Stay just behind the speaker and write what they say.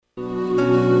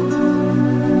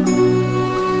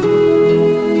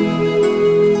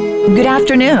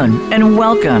afternoon, and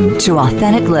welcome to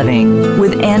Authentic Living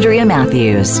with Andrea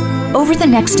Matthews. Over the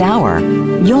next hour,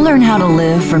 you'll learn how to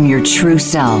live from your true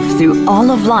self through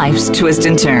all of life's twists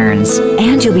and turns.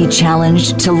 And you'll be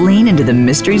challenged to lean into the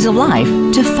mysteries of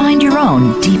life to find your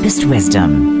own deepest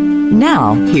wisdom.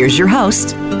 Now, here's your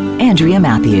host, Andrea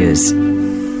Matthews.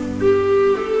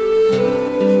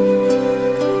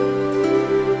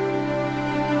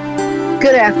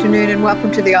 Good afternoon and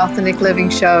welcome to the Authentic Living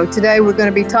Show. Today we're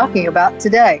going to be talking about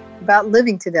today, about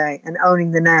living today and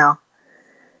owning the now.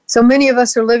 So many of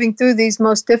us are living through these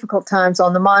most difficult times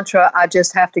on the mantra, I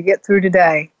just have to get through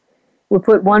today. We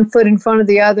put one foot in front of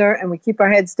the other and we keep our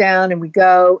heads down and we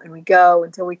go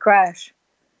until we crash.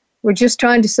 We're just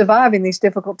trying to survive in these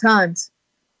difficult times.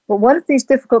 But what if these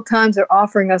difficult times are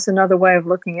offering us another way of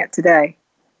looking at today?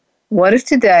 What if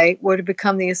today were to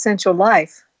become the essential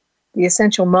life, the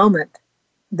essential moment?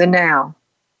 The now.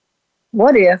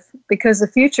 What if, because the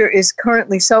future is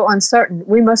currently so uncertain,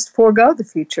 we must forego the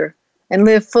future and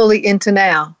live fully into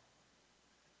now?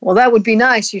 Well, that would be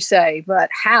nice, you say, but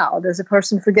how does a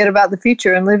person forget about the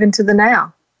future and live into the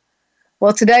now?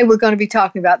 Well, today we're going to be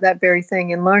talking about that very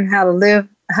thing and learn how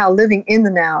living in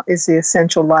the now is the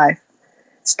essential life.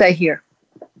 Stay here.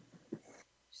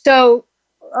 So,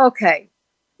 okay.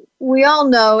 We all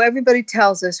know, everybody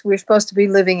tells us we're supposed to be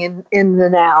living in the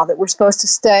now, that we're supposed to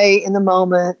stay in the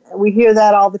moment. We hear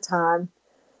that all the time.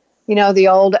 You know, the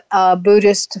old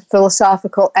Buddhist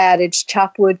philosophical adage,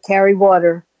 chop wood, carry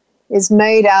water, is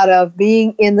made out of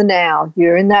being in the now.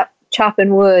 You're in that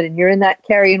chopping wood and you're in that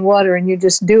carrying water and you're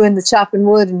just doing the chopping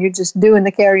wood and you're just doing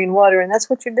the carrying water, and that's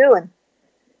what you're doing.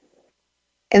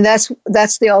 And that's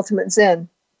the ultimate Zen.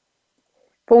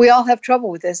 But we all have trouble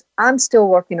with this. I'm still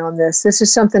working on this. This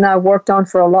is something I worked on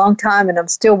for a long time, and I'm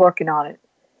still working on it.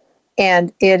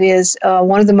 And it is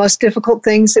one of the most difficult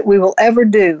things that we will ever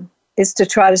do is to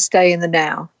try to stay in the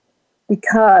now,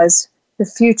 because the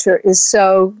future is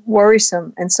so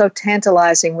worrisome and so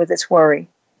tantalizing with its worry.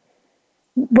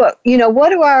 But you know,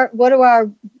 what do our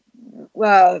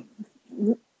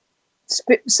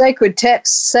sacred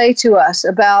texts say to us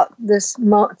about this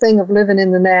thing of living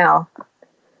in the now?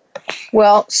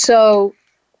 Well, so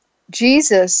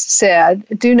Jesus said,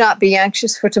 do not be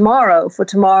anxious for tomorrow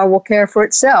will care for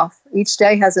itself. Each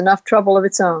day has enough trouble of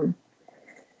its own.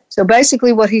 So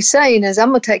basically what he's saying is, I'm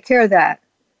going to take care of that.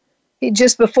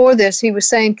 Just before this, he was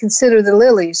saying, consider the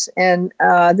lilies and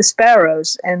the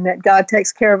sparrows, and that God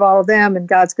takes care of all of them, and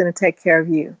God's going to take care of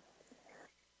you.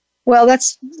 Well,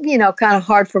 that's, kind of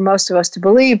hard for most of us to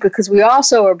believe, because we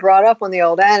also are brought up on the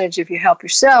old adage, if you help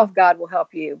yourself, God will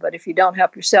help you. But if you don't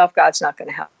help yourself, God's not going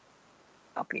to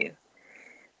help you.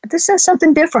 But this says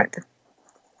something different.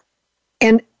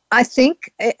 And I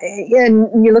think,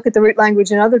 and you look at the root language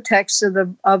in other texts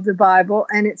of the Bible,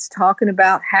 and it's talking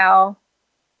about how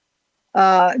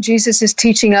Jesus is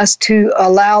teaching us to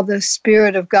allow the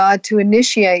Spirit of God to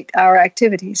initiate our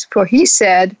activities. For he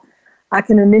said, I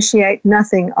can initiate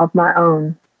nothing of my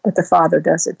own, but the Father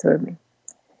does it through me.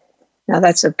 Now,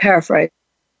 that's a paraphrase,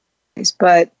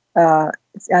 but I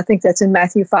think that's in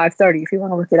Matthew 5:30, if you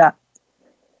want to look it up.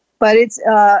 But it's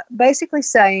basically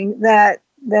saying that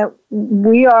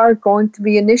we are going to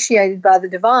be initiated by the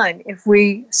divine. If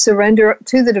we surrender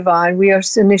to the divine, we are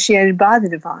initiated by the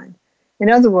divine. In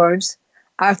other words,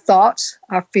 our thoughts,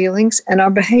 our feelings, and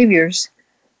our behaviors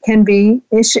can be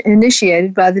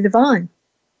initiated by the divine.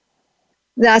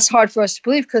 That's hard for us to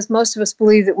believe, because most of us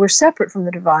believe that we're separate from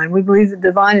the divine. We believe the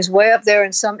divine is way up there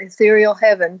in some ethereal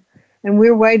heaven, and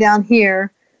we're way down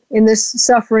here in this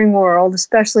suffering world,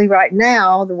 especially right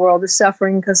now. The world is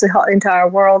suffering because the entire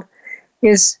world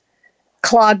is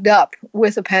clogged up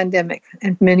with a pandemic,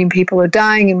 and many people are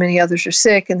dying and many others are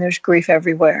sick, and there's grief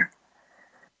everywhere.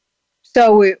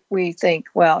 So we think,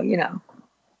 well,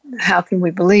 how can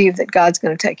we believe that God's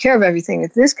going to take care of everything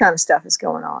if this kind of stuff is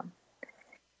going on?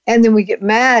 And then we get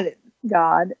mad at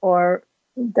God or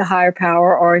the higher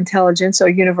power or intelligence or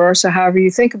universe or however you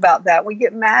think about that. We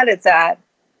get mad at that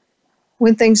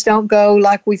when things don't go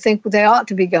like we think they ought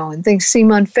to be going. Things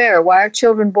seem unfair. Why are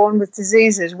children born with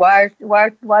diseases? Why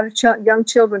do young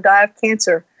children die of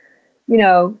cancer?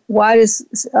 Why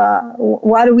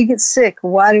do we get sick?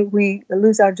 Why do we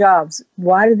lose our jobs?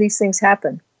 Why do these things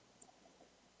happen?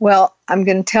 Well, I'm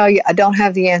going to tell you, I don't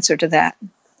have the answer to that.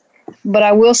 But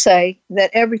I will say that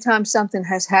every time something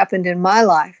has happened in my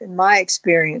life, in my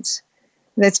experience,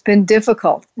 that's been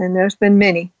difficult, and there's been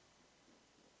many,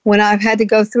 when I've had to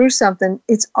go through something,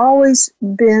 it's always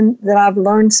been that I've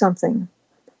learned something.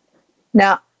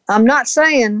 Now, I'm not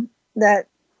saying that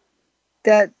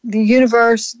the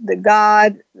universe, the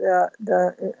God,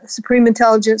 the supreme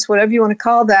intelligence, whatever you want to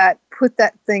call that, put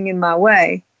that thing in my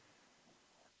way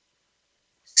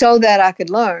so that I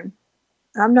could learn.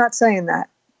 I'm not saying that.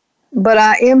 But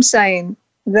I am saying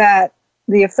that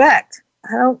the effect,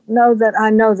 I don't know that I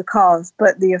know the cause,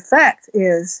 but the effect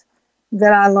is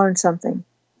that I learned something.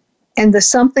 And the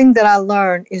something that I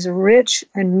learned is rich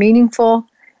and meaningful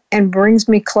and brings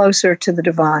me closer to the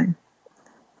divine.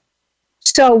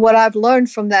 So what I've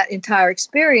learned from that entire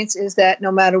experience is that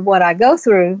no matter what I go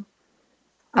through,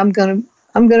 I'm going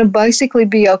to basically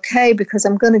be okay because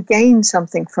I'm going to gain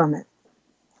something from it.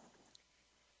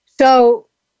 So,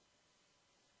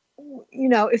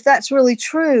 if that's really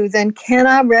true, then can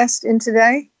I rest in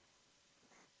today?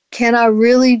 Can I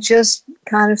really just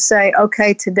kind of say,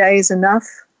 okay, today is enough?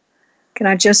 Can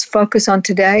I just focus on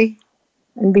today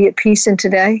and be at peace in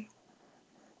today?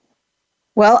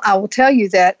 Well, I will tell you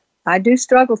that I do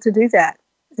struggle to do that.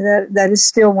 That is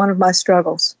still one of my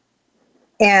struggles.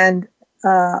 And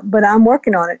but I'm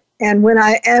working on it. And when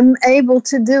I am able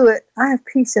to do it, I have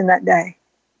peace in that day.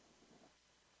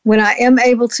 When I am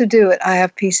able to do it, I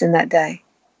have peace in that day.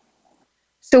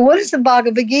 So what does the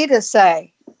Bhagavad Gita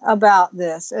say about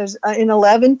this? In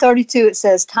 11:32, it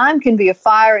says, time can be a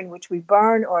fire in which we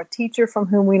burn or a teacher from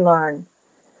whom we learn.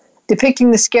 Depicting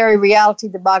the scary reality,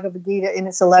 the Bhagavad Gita in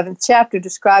its 11th chapter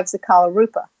describes the Kala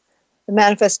Rupa. The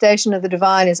manifestation of the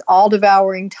divine is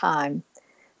all-devouring time.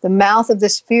 The mouth of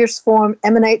this fierce form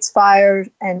emanates fire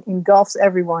and engulfs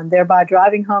everyone, thereby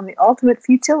driving home the ultimate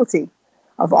futility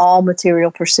of all material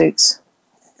pursuits.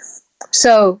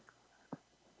 So,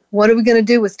 what are we going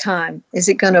to do with time?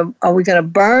 Are we going to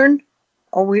burn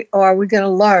or are we going to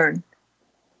learn?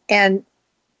 And,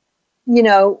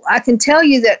 I can tell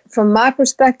you that from my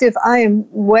perspective, I am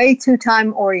way too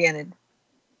time oriented.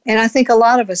 And I think a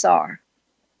lot of us are.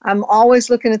 I'm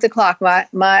always looking at the clock.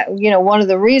 One of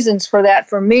the reasons for that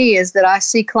for me is that I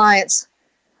see clients,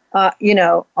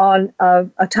 on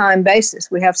a time basis.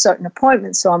 We have certain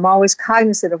appointments, so I'm always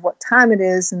cognizant of what time it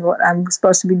is and what I'm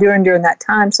supposed to be doing during that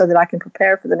time so that I can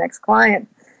prepare for the next client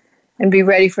and be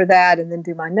ready for that and then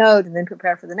do my note and then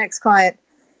prepare for the next client.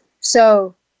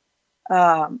 So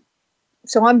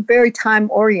I'm very time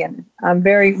oriented. I'm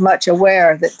very much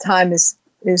aware that time is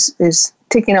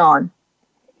ticking on.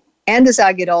 And as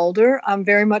I get older, I'm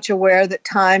very much aware that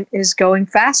time is going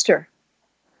faster.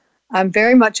 I'm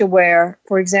very much aware,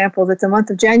 for example, that the month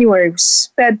of January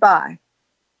sped by.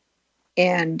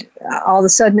 And all of a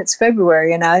sudden it's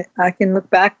February, and I can look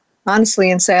back honestly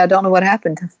and say, I don't know what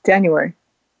happened to January.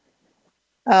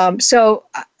 So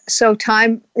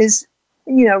time is,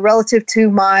 relative to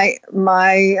my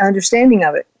understanding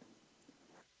of it.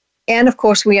 And of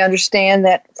course, we understand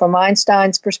that from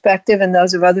Einstein's perspective and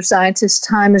those of other scientists,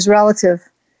 time is relative.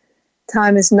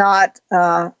 Time is not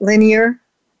linear,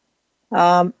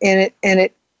 and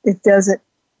it doesn't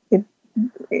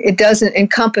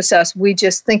encompass us. We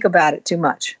just think about it too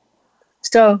much.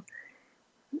 So,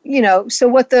 so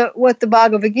what the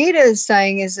Bhagavad Gita is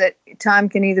saying is that time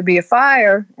can either be a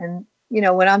fire, and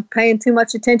when I'm paying too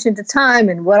much attention to time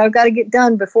and what I've got to get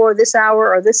done before this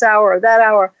hour or that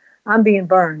hour, I'm being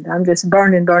burned. I'm just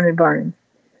burning.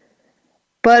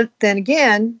 But then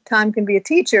again, time can be a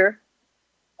teacher,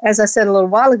 as I said a little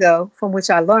while ago, from which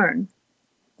I learn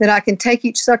that I can take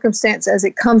each circumstance as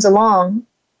it comes along,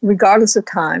 regardless of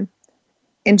time,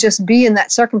 and just be in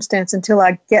that circumstance until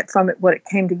I get from it what it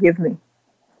came to give me.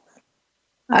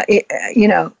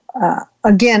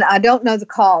 Again, I don't know the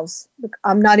cause.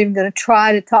 I'm not even going to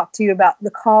try to talk to you about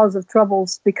the cause of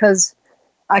troubles because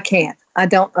I can't. I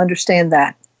don't understand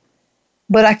that.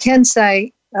 But I can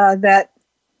say that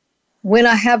when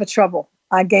I have a trouble,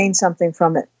 I gain something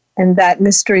from it. And that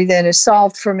mystery then is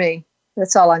solved for me.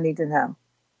 That's all I need to know.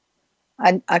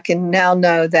 I can now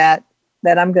know that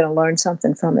I'm going to learn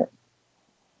something from it.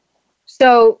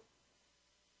 So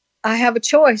I have a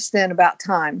choice then about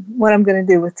time, what I'm going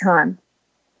to do with time.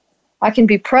 I can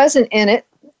be present in it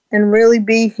and really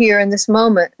be here in this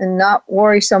moment and not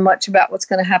worry so much about what's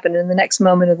going to happen in the next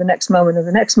moment or the next moment or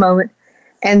the next moment.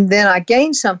 And then I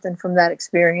gain something from that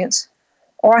experience,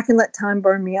 or I can let time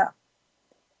burn me up.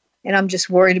 And I'm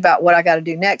just worried about what I got to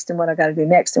do next and what I got to do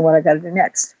next and what I got to do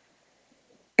next.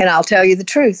 And I'll tell you the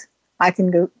truth. I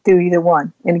can do either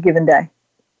one in a given day.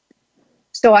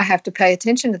 So I have to pay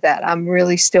attention to that. I'm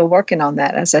really still working on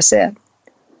that, as I said.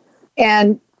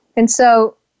 And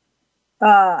so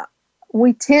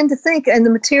we tend to think in the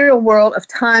material world of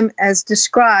time as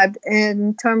described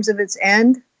in terms of its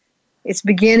end, its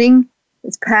beginning,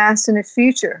 its past, and its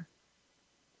future.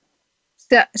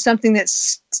 Something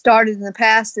that's started in the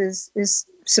past is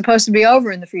supposed to be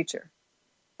over in the future.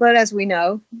 But as we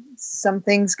know, some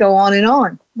things go on and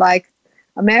on, like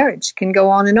A marriage can go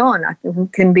on and on. I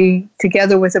can be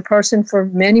together with a person for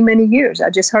many, many years. I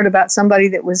just heard about somebody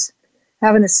that was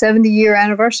having a 70-year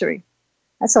anniversary.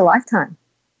 That's a lifetime.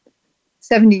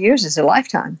 70 years is a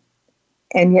lifetime.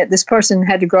 And yet this person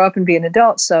had to grow up and be an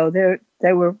adult, so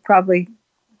they were probably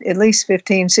at least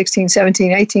 15, 16,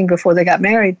 17, 18 before they got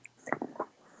married.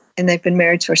 And they've been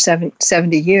married for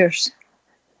 70 years.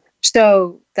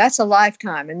 So that's a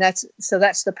lifetime. And that's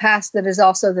the past that is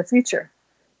also the future.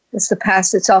 It's the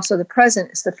past that's also the present.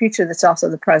 It's the future that's also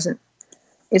the present.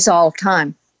 It's all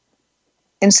time.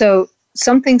 And so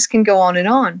some things can go on and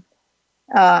on.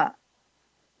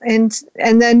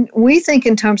 And then we think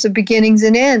in terms of beginnings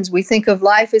and ends. We think of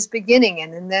life as beginning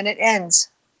and then it ends.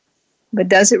 But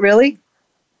does it really?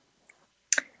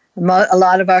 A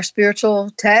lot of our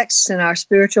spiritual texts and our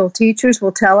spiritual teachers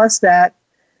will tell us that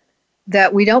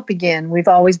we don't begin. We've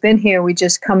always been here. We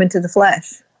just come into the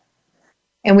flesh.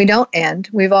 And we don't end.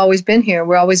 We've always been here.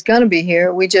 We're always going to be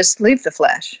here. We just leave the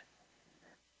flesh.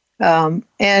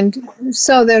 And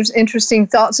so there's interesting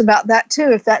thoughts about that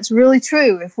too. If that's really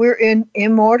true, if we're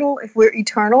immortal, if we're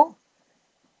eternal,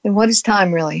 then what is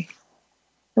time really?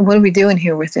 And what are we doing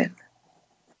here with it?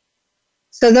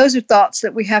 So those are thoughts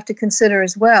that we have to consider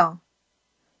as well.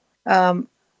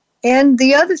 And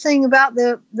the other thing about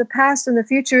the past and the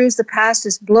future is the past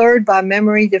is blurred by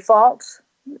memory defaults.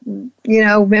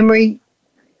 Memory,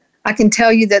 I can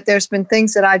tell you that there's been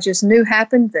things that I just knew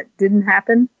happened that didn't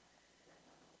happen,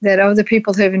 that other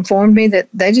people have informed me that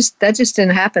that just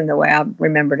didn't happen the way I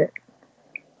remembered it.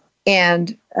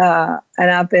 And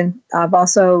I've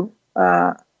also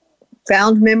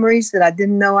found memories that I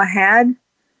didn't know I had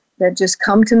that just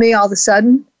come to me all of a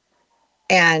sudden.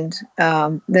 And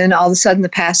then all of a sudden the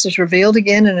past is revealed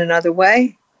again in another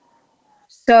way.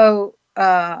 So,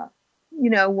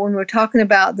 when we're talking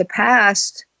about the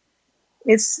past,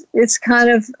 it's kind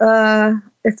of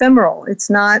ephemeral. It's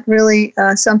not really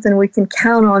something we can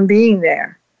count on being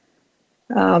there.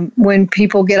 When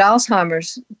people get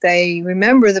Alzheimer's, they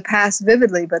remember the past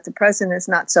vividly, but the present is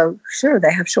not so sure.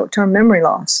 They have short-term memory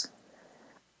loss.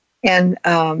 And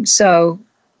so,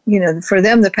 for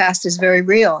them, the past is very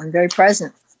real and very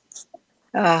present.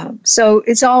 So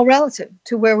it's all relative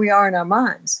to where we are in our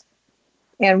minds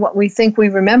and what we think we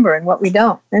remember and what we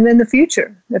don't. And then the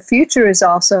future. The future is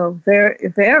also very,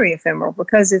 very ephemeral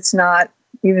because it's not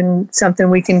even something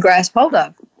we can grasp hold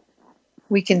of.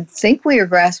 We can think we are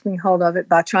grasping hold of it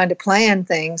by trying to plan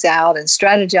things out and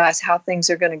strategize how things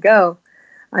are going to go.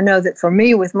 I know that for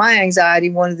me, with my anxiety,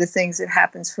 one of the things that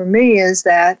happens for me is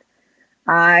that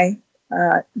I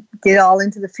get all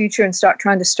into the future and start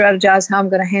trying to strategize how I'm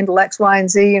going to handle X, Y, and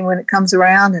Z. And when it comes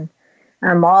around, and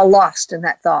I'm all lost in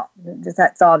that thought.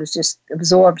 That thought just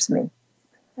absorbs me.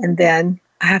 And then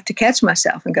I have to catch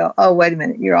myself and go, oh, wait a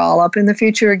minute, you're all up in the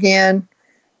future again.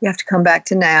 You have to come back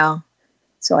to now.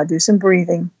 So I do some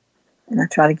breathing and I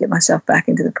try to get myself back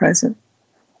into the present.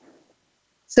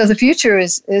 So the future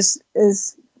is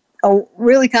a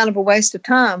really kind of a waste of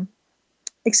time,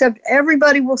 except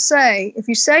everybody will say, if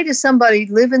you say to somebody,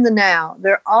 live in the now,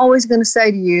 they're always going to say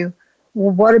to you,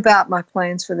 well, what about my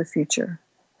plans for the future?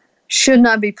 Should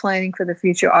not be planning for the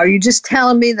future. Are you just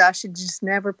telling me that I should just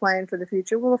never plan for the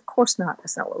future? Well, of course not.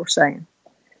 That's not what we're saying.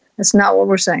 That's not what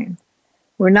we're saying.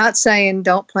 We're not saying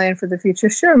don't plan for the future.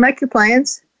 Sure, make your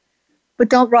plans, but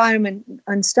don't write them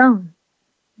in stone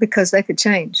because they could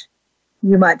change.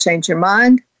 You might change your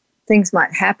mind. Things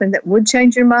might happen that would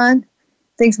change your mind.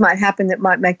 Things might happen that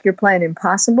might make your plan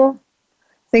impossible.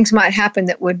 Things might happen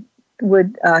that would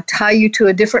tie you to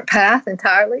a different path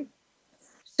entirely.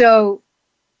 So,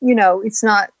 it's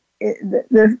not,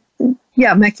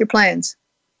 make your plans.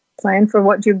 Plan for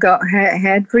what you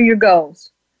had for your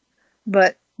goals,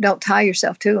 but don't tie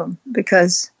yourself to them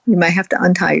because you may have to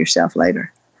untie yourself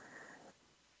later.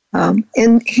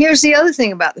 And here's the other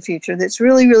thing about the future that's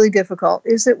really, really difficult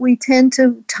is that we tend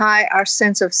to tie our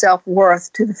sense of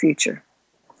self-worth to the future.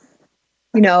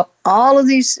 All of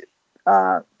these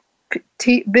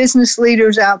business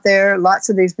leaders out there, lots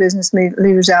of these business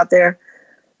leaders out there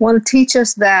want to teach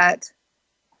us that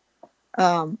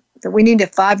we need a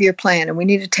 5-year plan and we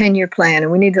need a 10-year plan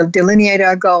and we need to delineate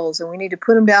our goals and we need to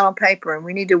put them down on paper and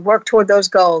we need to work toward those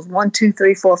goals. 1, 2,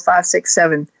 3, 4, 5, 6,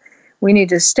 7. We need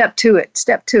to step to it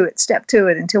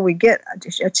until we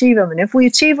achieve them. And if we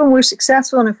achieve them, we're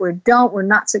successful. And if we don't, we're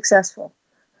not successful.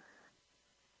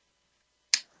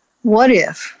 What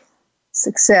if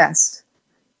success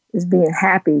is being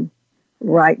happy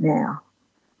right now?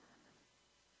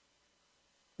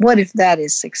 What if that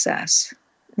is success?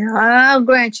 I'll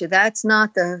grant you that's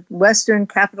not the Western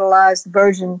capitalized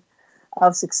version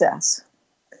of success.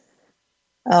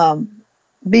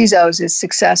 Bezos is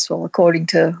successful according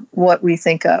to what we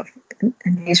think of,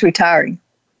 and he's retiring.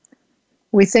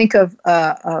 We think of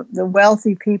the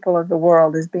wealthy people of the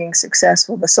world as being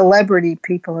successful, the celebrity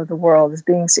people of the world as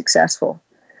being successful.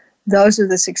 Those are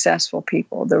the successful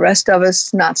people. The rest of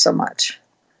us, not so much.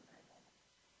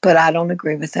 But I don't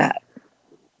agree with that.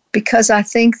 Because I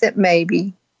think that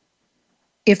maybe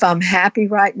if I'm happy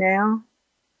right now,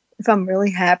 if I'm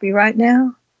really happy right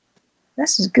now,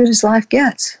 that's as good as life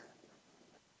gets.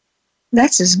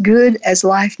 That's as good as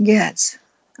life gets.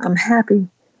 I'm happy.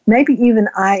 Maybe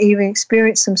I even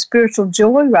experience some spiritual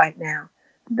joy right now.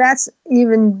 That's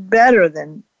even better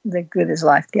than the good as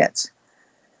life gets.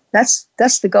 That's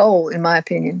the goal, in my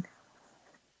opinion.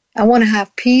 I want to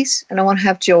have peace and I want to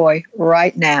have joy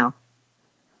right now.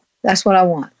 That's what I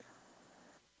want.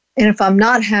 And if I'm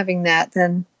not having that,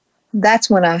 then that's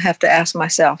when I have to ask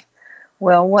myself,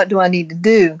 well, what do I need to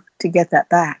do to get that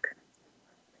back?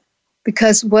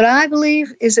 Because what I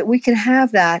believe is that we can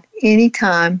have that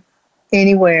anytime,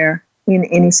 anywhere, in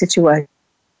any situation.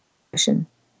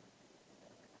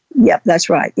 Yep, that's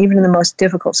right. Even in the most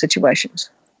difficult situations.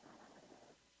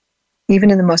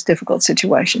 Even in the most difficult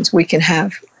situations, we can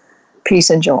have peace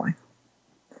and joy.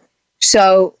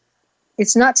 So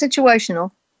it's not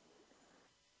situational.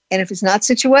 And if it's not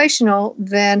situational,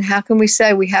 then how can we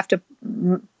say we have to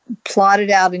plot it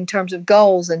out in terms of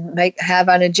goals and have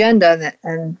an agenda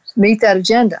and meet that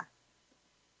agenda?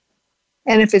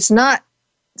 And if it's not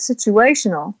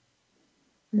situational,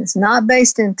 and it's not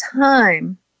based in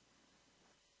time,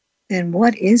 then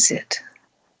what is it?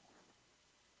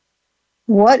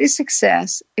 What is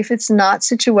success if it's not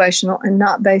situational and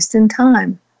not based in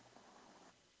time?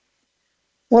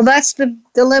 Well, that's the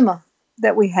dilemma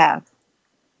that we have.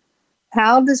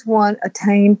 How does one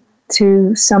attain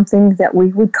to something that we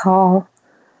would call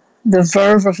the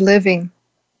verve of living,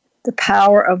 the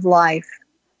power of life,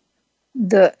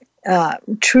 the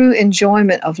true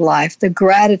enjoyment of life, the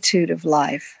gratitude of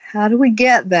life? How do we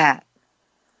get that?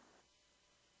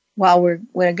 While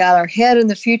we've got our head in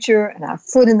the future and our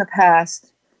foot in the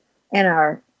past and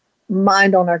our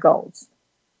mind on our goals.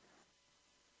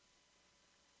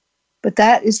 But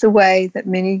that is the way that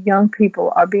many young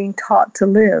people are being taught to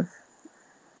live.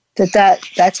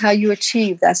 That's how you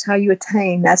achieve, that's how you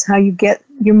attain, that's how you get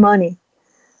your money,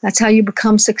 that's how you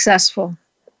become successful,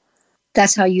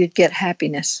 that's how you get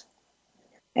happiness.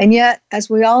 And yet, as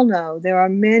we all know, there are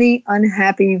many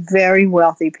unhappy, very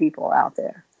wealthy people out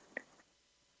there.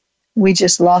 We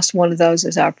just lost one of those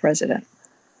as our president.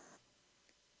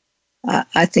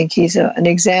 I think he's an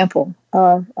example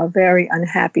of a very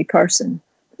unhappy person,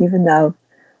 even though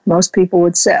most people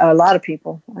would say, a lot of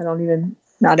people,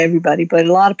 not everybody, but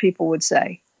a lot of people would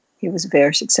say he was a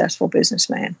very successful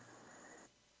businessman.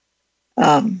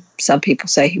 Some people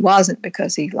say he wasn't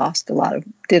because he had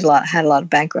a lot of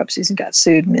bankruptcies and got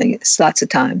sued lots of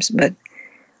times. But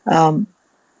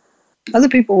other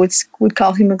people would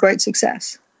call him a great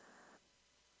success.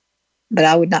 But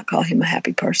I would not call him a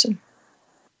happy person.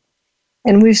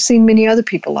 And we've seen many other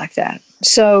people like that.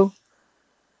 So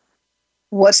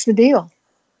what's the deal?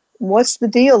 What's the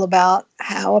deal about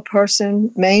how a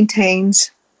person maintains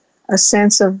a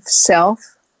sense of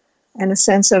self and a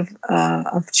sense of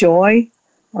joy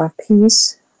or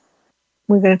peace?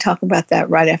 We're going to talk about that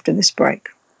right after this break.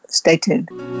 Stay tuned.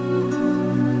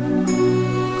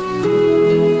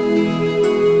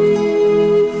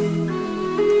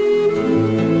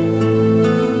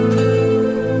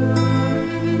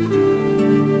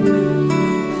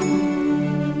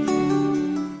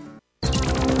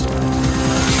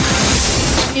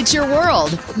 It's your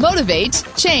world. Motivate,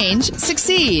 change,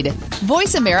 succeed.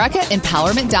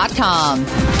 VoiceAmericaEmpowerment.com.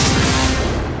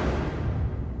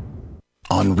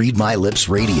 On Read My Lips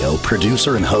Radio,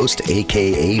 producer and host,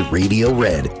 a.k.a. Radio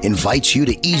Red, invites you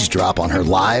to eavesdrop on her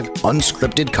live,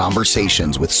 unscripted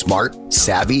conversations with smart,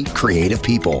 savvy, creative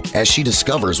people as she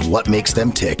discovers what makes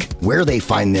them tick, where they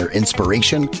find their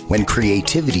inspiration, when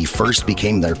creativity first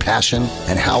became their passion,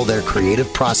 and how their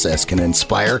creative process can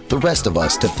inspire the rest of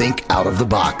us to think out of the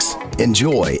box.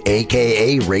 Enjoy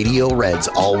a.k.a. Radio Red's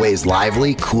always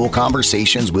lively, cool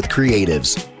conversations with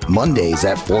creatives. Mondays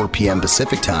at 4 p.m.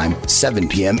 Pacific Time, 7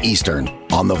 p.m. Eastern,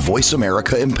 on the Voice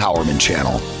America Empowerment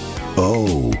Channel.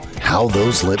 Oh, how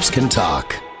those lips can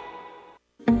talk.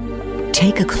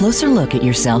 Take a closer look at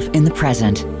yourself in the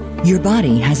present. Your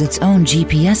body has its own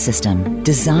GPS system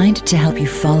designed to help you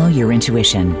follow your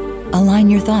intuition,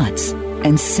 align your thoughts,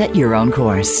 and set your own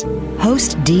course.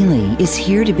 Host Dee Lee is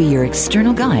here to be your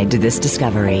external guide to this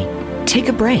discovery. Take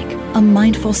a break, a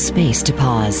mindful space to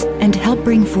pause, and help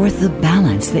bring forth the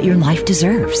balance that your life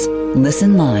deserves.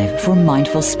 Listen live for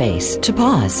Mindful Space to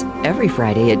pause every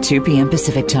Friday at 2 p.m.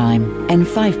 Pacific Time and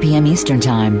 5 p.m. Eastern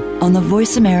Time on the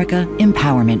Voice America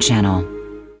Empowerment Channel.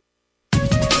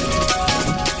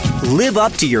 Live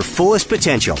up to your fullest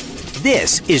potential.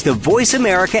 This is the Voice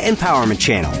America Empowerment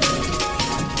Channel.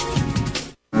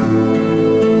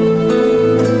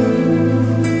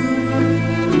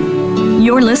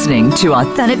 You're listening to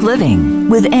Authentic Living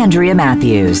with Andrea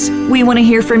Matthews. We want to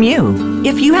hear from you.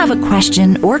 If you have a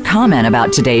question or comment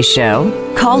about today's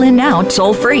show, call in now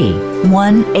toll free.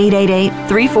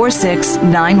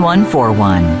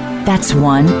 1-888-346-9141. That's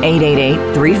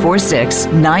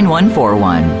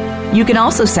 1-888-346-9141. You can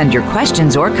also send your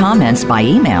questions or comments by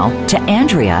email to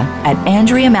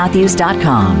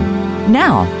Andrea@AndreaMatthews.com.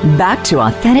 Now, back to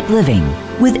Authentic Living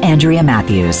with Andrea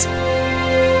Matthews.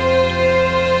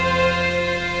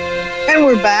 And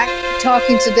we're back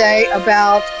talking today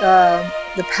about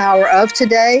the power of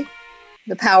today,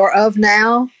 the power of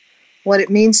now, what it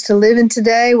means to live in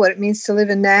today, what it means to live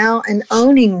in now, and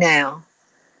owning now.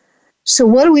 So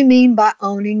what do we mean by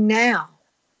owning now?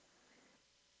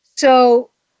 So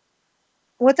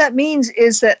what that means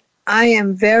is that I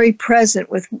am very present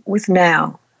with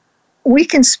now. We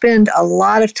can spend a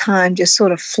lot of time just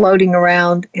sort of floating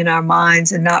around in our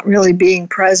minds and not really being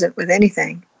present with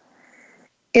anything.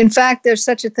 In fact, there's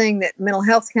such a thing that mental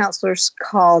health counselors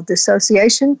call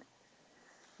dissociation,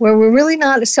 where we're really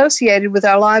not associated with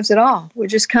our lives at all. We're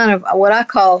just kind of what I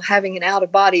call having an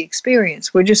out-of-body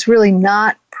experience. We're just really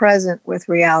not present with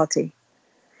reality.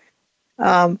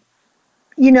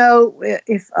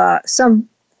 If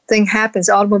something happens,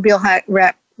 automobile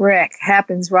wreck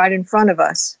happens right in front of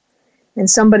us, and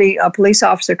a police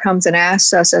officer comes and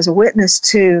asks us as a witness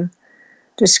to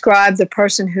describe the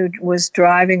person who was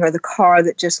driving or the car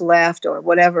that just left or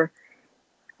whatever,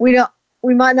 we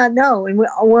might not know, and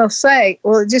we'll say,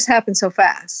 well, it just happened so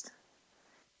fast.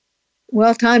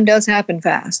 Well, time does happen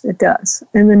fast. It does.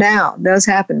 And the now does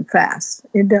happen fast.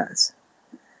 It does.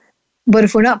 But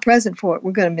if we're not present for it,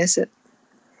 we're going to miss it.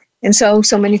 And so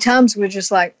many times we're just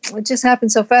like, it just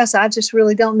happened so fast, I just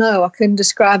really don't know. I couldn't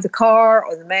describe the car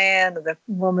or the man or the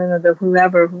woman or the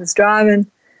whoever who was driving.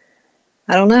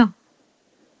 I don't know.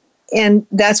 And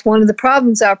that's one of the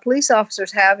problems our police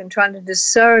officers have in trying to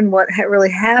discern what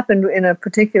really happened in a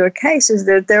particular case is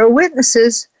that there are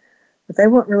witnesses, but they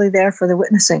weren't really there for the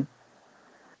witnessing.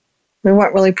 They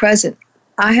weren't really present.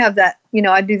 I have that,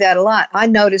 I do that a lot. I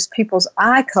notice people's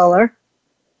eye color,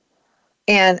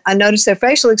 and I notice their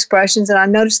facial expressions, and I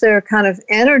notice their kind of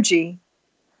energy,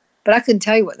 but I couldn't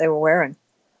tell you what they were wearing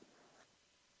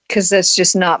because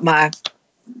that's not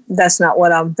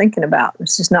what I'm thinking about.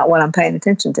 It's just not what I'm paying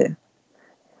attention to.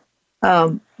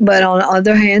 But on the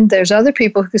other hand, there's other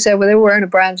people who say, well, they were wearing a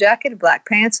brown jacket, black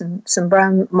pants, and some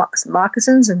brown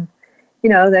moccasins, and,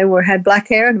 they had black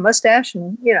hair and a mustache,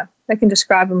 and, they can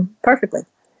describe them perfectly.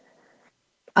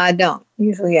 I don't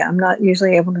usually. I'm not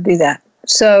usually able to do that.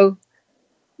 So,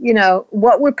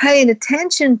 what we're paying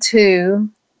attention to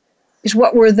is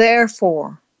what we're there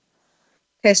for.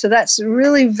 Okay, so that's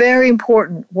really very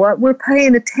important. What we're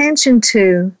paying attention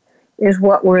to is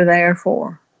what we're there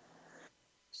for.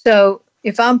 So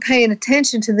if I'm paying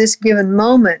attention to this given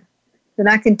moment, then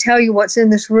I can tell you what's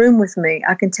in this room with me.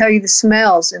 I can tell you the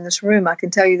smells in this room. I can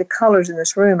tell you the colors in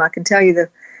this room. I can tell you the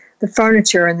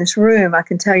furniture in this room. I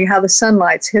can tell you how the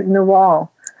sunlight's hitting the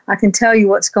wall. I can tell you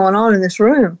what's going on in this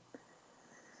room.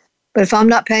 But if I'm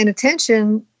not paying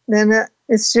attention, then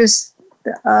it's just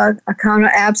a kind of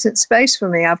absent space for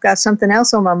me. I've got something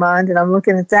else on my mind, and I'm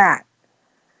looking at that.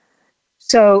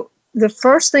 So the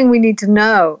first thing we need to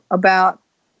know about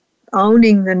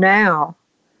owning the now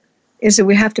is that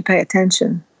we have to pay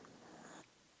attention.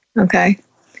 Okay?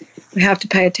 We have to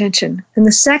pay attention. And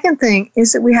the second thing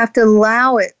is that we have to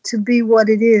allow it to be what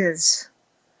it is.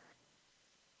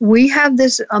 We have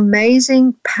this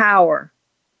amazing power.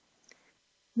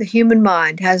 The human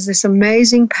mind has this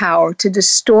amazing power to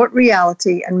distort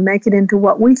reality and make it into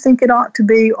what we think it ought to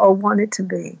be or want it to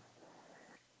be.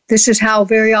 This is how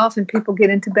very often people get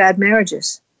into bad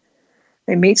marriages.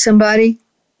 They meet somebody,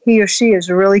 he or she is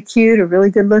really cute or really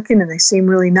good looking, and they seem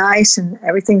really nice and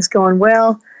everything's going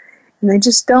well, and they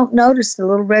just don't notice the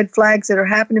little red flags that are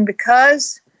happening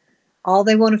because all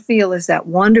they want to feel is that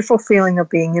wonderful feeling of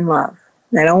being in love.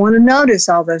 They don't want to notice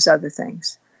all those other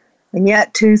things. And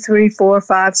yet 2, 3, 4,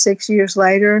 5, 6 years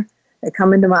later, they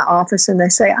come into my office and they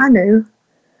say, I knew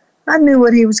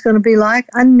what he was going to be like.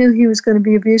 I knew he was going to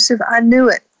be abusive. I knew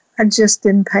it. I just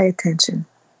didn't pay attention.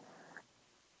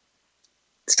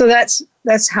 So that's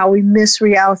how we miss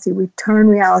reality. We turn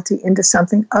reality into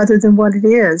something other than what it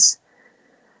is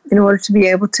in order to be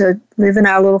able to live in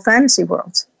our little fantasy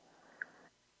worlds.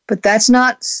 But that's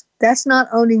not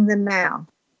owning the now.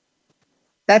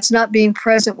 That's not being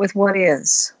present with what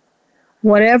is.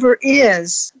 Whatever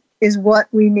is what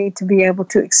we need to be able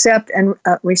to accept and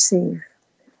receive.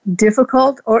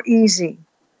 Difficult or easy,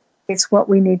 it's what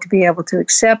we need to be able to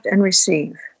accept and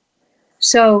receive.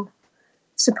 So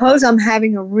suppose I'm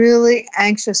having a really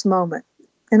anxious moment,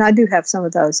 and I do have some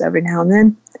of those every now and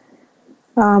then.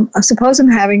 Suppose I'm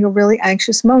having a really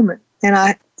anxious moment, and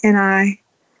I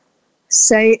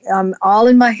say I'm all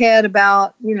in my head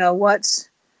about what's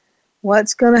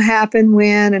going to happen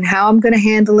when and how I'm going to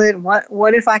handle it, and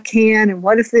what if I can, and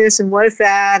what if this and what if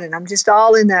that, and I'm just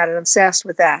all in that and obsessed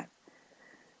with that.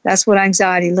 That's what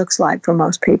anxiety looks like for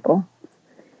most people.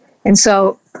 And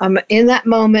so I'm in that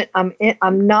moment. I'm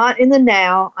not in the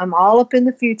now. I'm all up in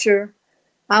the future.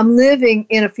 I'm living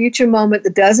in a future moment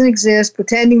that doesn't exist,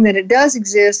 pretending that it does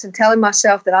exist, and telling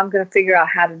myself that I'm going to figure out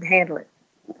how to handle it.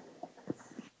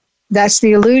 That's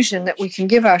the illusion that we can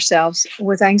give ourselves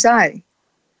with anxiety.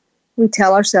 We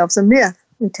tell ourselves a myth.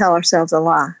 We tell ourselves a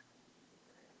lie.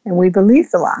 And we believe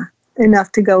the lie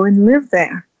enough to go and live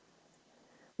there.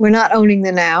 We're not owning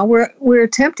the now. We're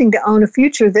attempting to own a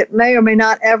future that may or may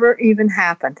not ever even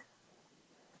happen.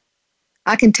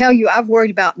 I can tell you I've worried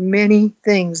about many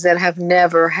things that have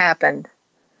never happened.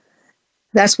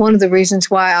 That's one of the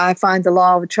reasons why I find the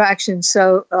law of attraction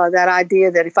so, that idea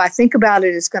that if I think about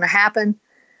it, it's going to happen.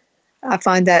 I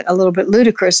find that a little bit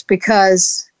ludicrous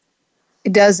because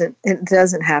it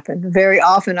doesn't happen. Very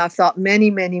often I've thought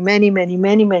many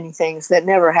things that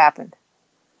never happened.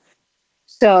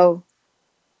 So,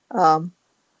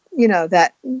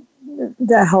 that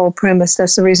whole premise,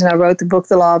 that's the reason I wrote the book,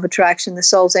 The Law of Attraction, The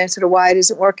Soul's Answer to Why It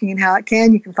Isn't Working and How It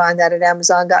Can. You can find that at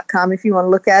Amazon.com if you want to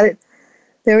look at it.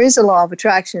 There is a law of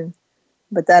attraction,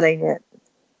 but that ain't it.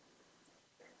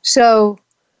 So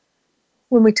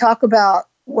when we talk about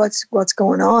what's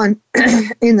going on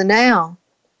in the now,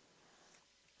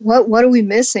 what are we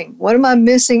missing? What am I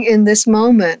missing in this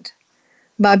moment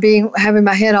by having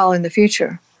my head all in the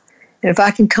future? And if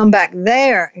I can come back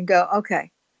there and go,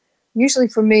 okay, usually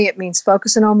for me it means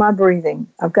focusing on my breathing.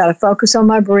 I've got to focus on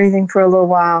my breathing for a little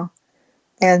while,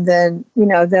 and then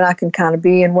then I can kind of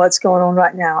be in what's going on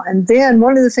right now. And then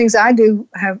one of the things I do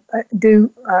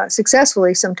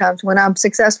successfully sometimes when I'm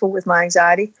successful with my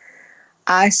anxiety,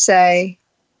 I say,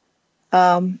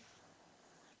 I'm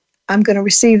going to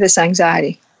receive this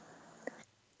anxiety.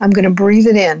 I'm going to breathe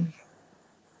it in.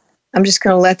 I'm just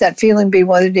going to let that feeling be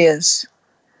what it is.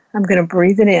 I'm going to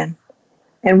breathe it in.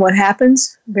 And what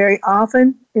happens very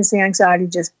often is the anxiety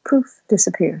just poof,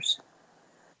 disappears.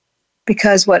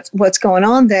 Because what's going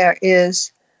on there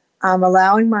is I'm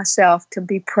allowing myself to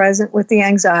be present with the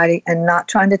anxiety and not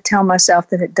trying to tell myself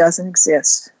that it doesn't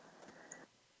exist.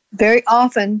 Very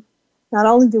often, not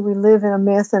only do we live in a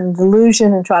myth and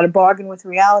delusion and try to bargain with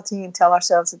reality and tell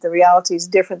ourselves that the reality is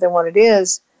different than what it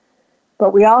is,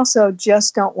 but we also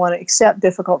just don't want to accept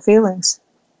difficult feelings.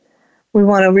 We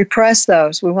want to repress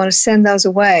those. We want to send those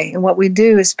away. And what we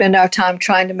do is spend our time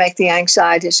trying to make the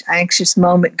anxious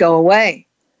moment go away.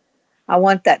 I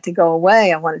want that to go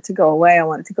away. I want it to go away. I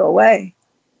want it to go away.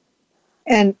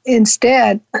 And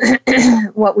instead,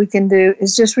 what we can do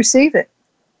is just receive it.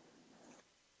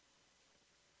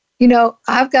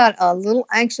 I've got a little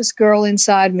anxious girl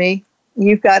inside me.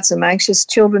 You've got some anxious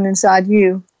children inside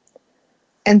you.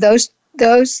 And those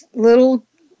little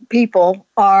people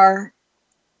are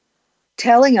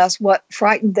telling us what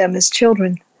frightened them as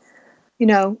children.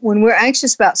 When we're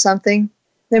anxious about something,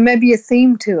 there may be a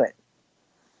theme to it.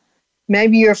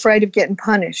 Maybe you're afraid of getting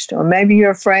punished, or maybe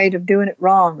you're afraid of doing it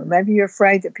wrong, or maybe you're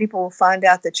afraid that people will find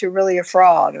out that you're really a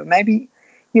fraud, or maybe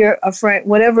you're afraid,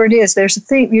 whatever it is, there's a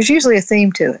theme. There's usually a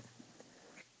theme to it.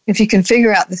 If you can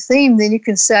figure out the theme, then you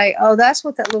can say, oh, that's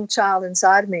what that little child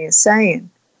inside me is saying.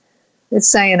 It's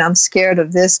saying, I'm scared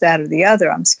of this, that, or the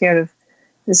other. I'm scared of,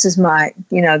 this is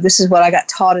what I got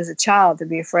taught as a child, to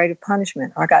be afraid of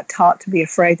punishment. Or I got taught to be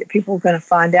afraid that people were going to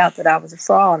find out that I was a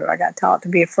fraud. Or I got taught to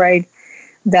be afraid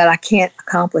that I can't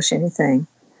accomplish anything.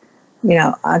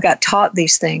 I got taught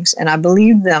these things and I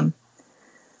believed them.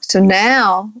 So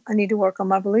now I need to work on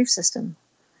my belief system.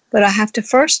 But I have to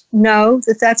first know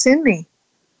that that's in me.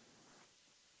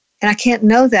 And I can't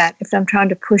know that if I'm trying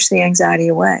to push the anxiety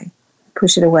away.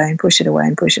 Push it away and push it away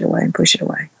and push it away and push it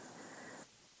away.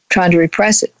 Trying to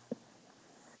repress it.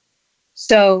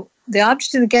 So the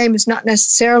object of the game is not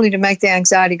necessarily to make the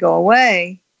anxiety go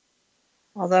away,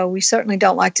 although we certainly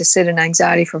don't like to sit in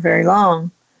anxiety for very long.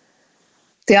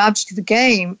 The object of the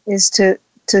game is to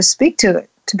speak to it,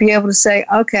 to be able to say,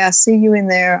 okay, I see you in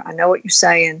there. I know what you're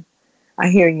saying. I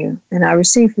hear you and I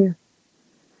receive you.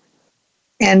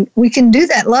 And we can do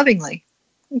that lovingly.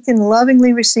 You can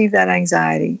lovingly receive that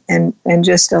anxiety and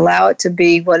just allow it to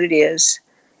be what it is.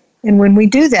 And when we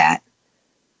do that,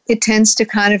 it tends to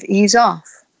kind of ease off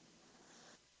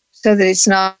so that it's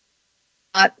not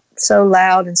so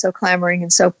loud and so clamoring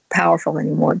and so powerful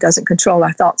anymore. It doesn't control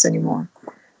our thoughts anymore.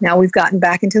 Now we've gotten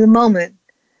back into the moment,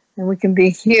 and we can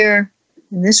be here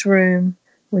in this room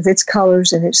with its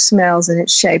colors and its smells and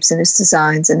its shapes and its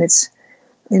designs, and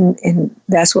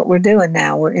that's what we're doing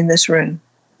now. We're in this room.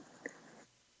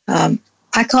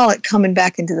 I call it coming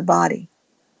back into the body.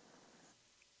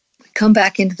 Come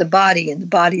back into the body, and the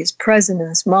body is present in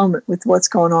this moment with what's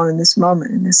going on in this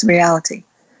moment, in this reality.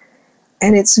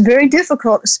 And it's very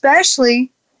difficult,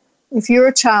 especially if you're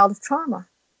a child of trauma.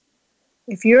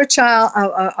 If you're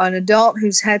an adult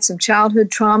who's had some childhood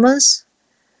traumas,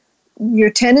 your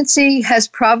tendency has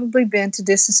probably been to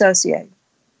disassociate.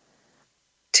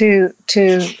 That's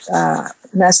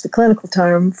the clinical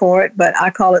term for it, but I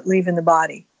call it leaving the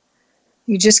body.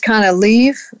 You just kind of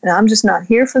leave, and I'm just not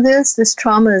here for this. This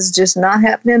trauma is just not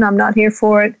happening. I'm not here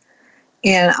for it,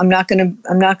 and I'm not gonna,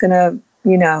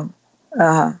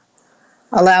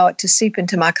 allow it to seep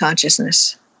into my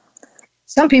consciousness.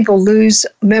 Some people lose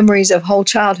memories of whole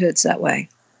childhoods that way.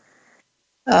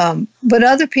 But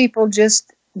other people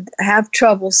just have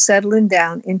trouble settling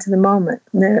down into the moment.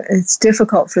 It's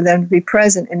difficult for them to be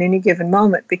present in any given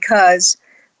moment because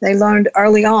they learned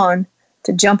early on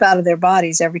to jump out of their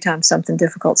bodies every time something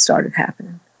difficult started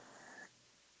happening.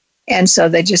 And so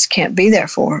they just can't be there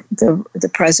for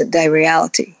the present day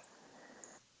reality.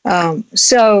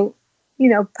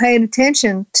 Paying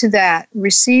attention to that,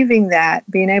 receiving that,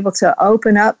 being able to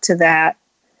open up to that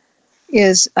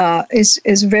is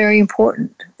very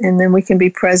important. And then we can be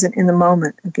present in the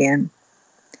moment again.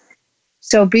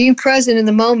 So being present in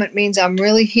the moment means I'm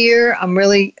really here. I'm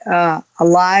really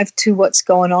alive to what's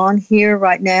going on here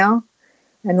right now.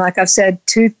 And like I've said,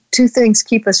 two things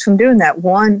keep us from doing that.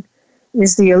 One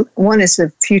is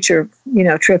the future,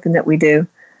 tripping that we do.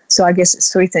 So I guess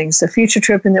it's three things: the future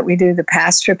tripping that we do, the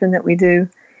past tripping that we do,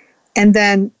 and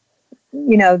then,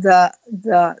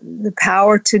 the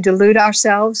power to delude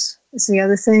ourselves is the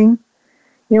other thing.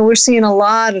 We're seeing a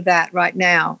lot of that right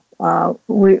now. In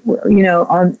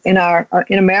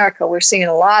America, we're seeing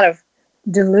a lot of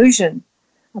delusion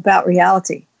about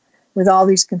reality with all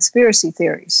these conspiracy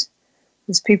theories.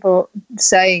 These people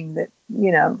saying that,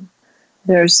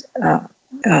 there's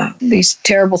these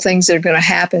terrible things that are going to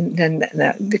happen. And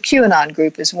the QAnon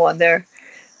group is one. They're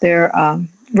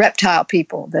reptile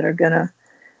people that are going to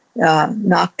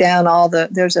knock down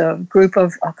there's a group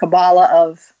of a Kabbalah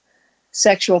of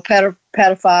sexual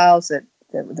pedophiles that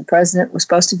the president was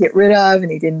supposed to get rid of,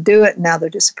 and he didn't do it, and now they're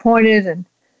disappointed, and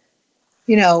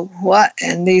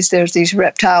and there's these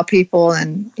reptile people,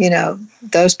 and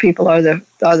those people are the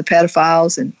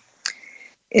pedophiles, and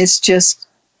it's just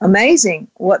amazing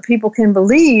what people can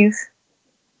believe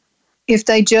if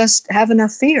they just have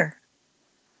enough fear.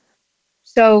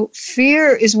 So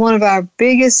fear is one of our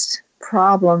biggest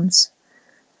problems.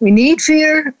 We need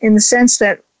fear in the sense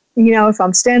that, if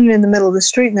I'm standing in the middle of the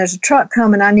street and there's a truck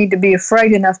coming, I need to be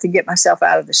afraid enough to get myself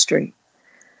out of the street.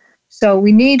 So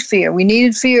we need fear. We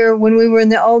needed fear when we were in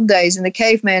the old days, in the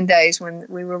caveman days, when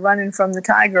we were running from the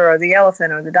tiger or the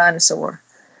elephant or the dinosaur.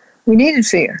 We needed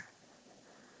fear.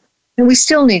 And we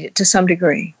still need it to some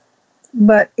degree.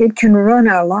 But it can run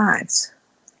our lives,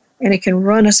 and it can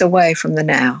run us away from the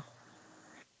now.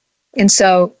 And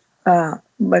so,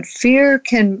 but fear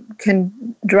can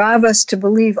drive us to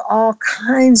believe all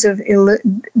kinds of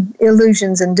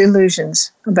illusions and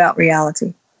delusions about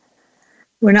reality.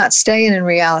 We're not staying in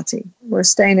reality. We're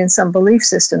staying in some belief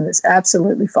system that's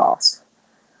absolutely false.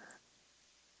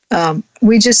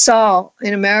 We just saw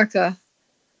in America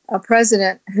a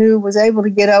president who was able to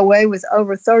get away with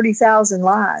over 30,000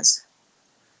 lies.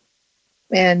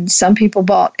 And some people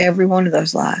bought every one of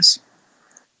those lies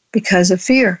because of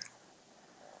fear.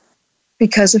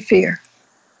 Because of fear.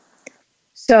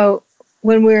 So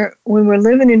when we're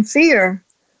living in fear,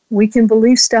 we can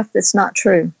believe stuff that's not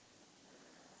true.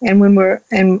 And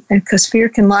because fear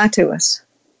can lie to us.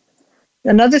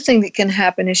 Another thing that can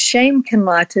happen is shame can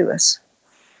lie to us.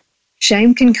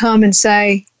 Shame can come and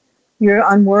say, you're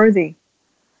unworthy.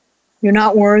 You're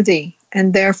not worthy,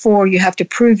 and therefore you have to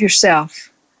prove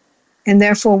yourself. And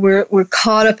therefore we're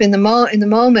caught up in the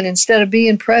moment. Instead of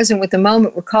being present with the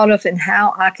moment, we're caught up in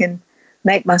how I can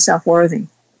make myself worthy.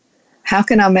 How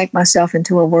can I make myself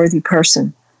into a worthy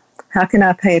person? How can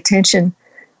I pay attention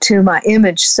to my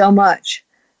image so much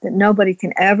that nobody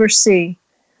can ever see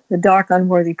the dark,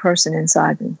 unworthy person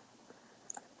inside me?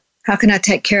 How can I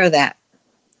take care of that?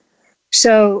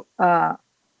 So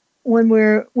when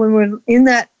we're in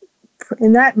that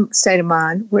in that state of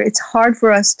mind where it's hard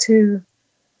for us to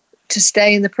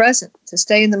stay in the present, to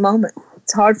stay in the moment.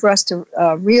 It's hard for us to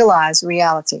realize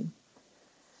reality.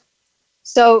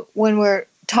 So when we're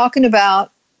talking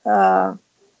about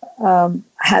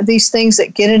these things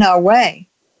that get in our way,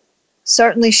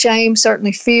 certainly shame,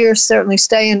 certainly fear, certainly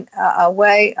staying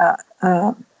away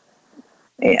up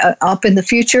in the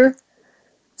future,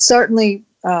 certainly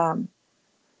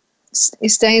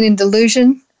staying in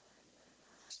delusion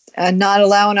and not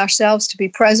allowing ourselves to be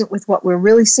present with what we're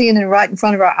really seeing and right in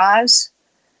front of our eyes.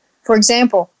 For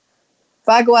example, if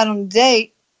I go out on a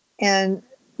date and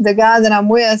the guy that I'm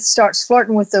with starts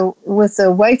flirting with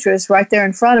the waitress right there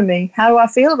in front of me, how do I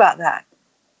feel about that?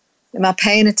 Am I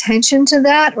paying attention to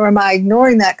that, or am I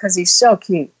ignoring that because he's so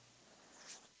cute?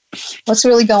 What's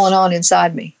really going on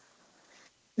inside me?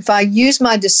 If I use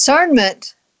my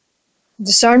discernment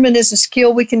is a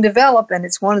skill we can develop, and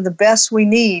it's one of the best we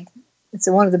need. It's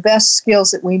one of the best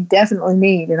skills that we definitely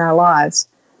need in our lives.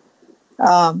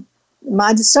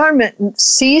 My discernment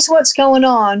sees what's going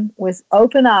on with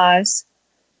open eyes,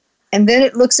 and then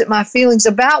it looks at my feelings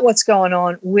about what's going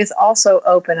on with also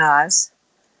open eyes,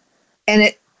 and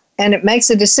it makes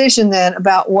a decision then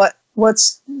about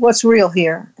what's real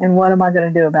here and what am I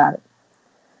going to do about it.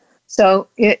 So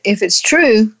if it's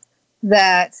true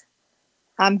that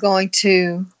I'm going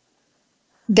to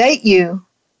date you,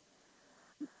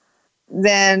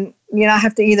 then I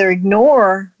have to either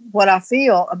ignore what I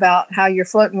feel about how you're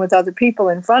flirting with other people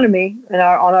in front of me on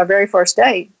our very first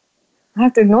date. I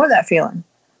have to ignore that feeling.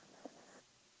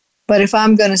 But if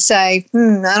I'm going to say,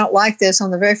 I don't like this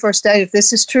on the very first date, if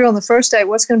this is true on the first date,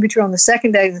 what's going to be true on the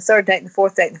second date, and the third date, and the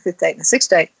fourth date, and the fifth date, and the sixth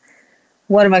date?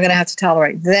 What am I going to have to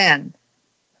tolerate then?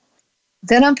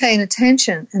 Then I'm paying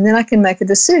attention, and then I can make a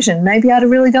decision. Maybe I don't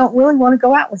really want to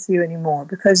go out with you anymore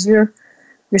because you're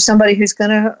somebody who's going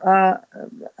to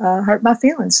hurt my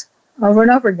feelings over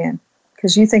and over again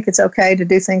because you think it's okay to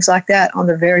do things like that on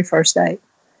the very first date.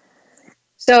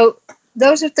 So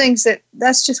those are things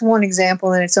that's just one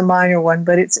example, and it's a minor one,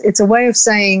 but it's a way of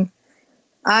saying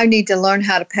I need to learn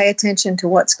how to pay attention to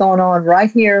what's going on right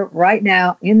here, right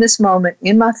now, in this moment,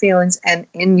 in my feelings, and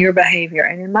in your behavior,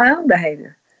 and in my own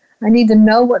behavior. I need to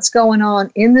know what's going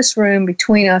on in this room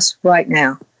between us right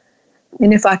now.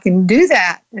 And if I can do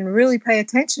that and really pay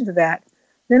attention to that,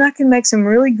 then I can make some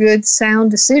really good,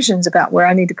 sound decisions about where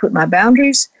I need to put my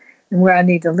boundaries and where I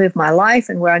need to live my life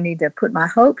and where I need to put my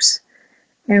hopes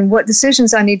and what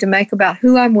decisions I need to make about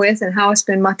who I'm with and how I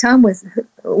spend my time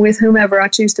with whomever I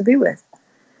choose to be with.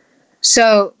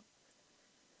 So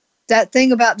that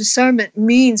thing about discernment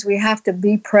means we have to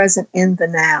be present in the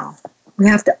now. We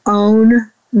have to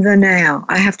own the now.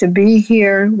 I have to be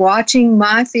here watching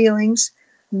my feelings,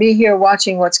 be here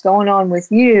watching what's going on with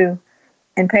you,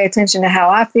 and pay attention to how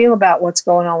I feel about what's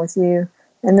going on with you.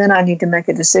 And then I need to make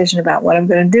a decision about what I'm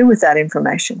going to do with that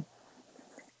information.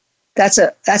 That's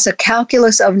a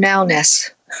calculus of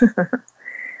nowness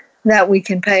that we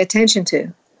can pay attention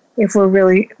to if we're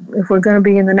going to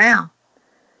be in the now.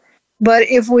 But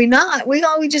if we're not,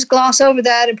 we just gloss over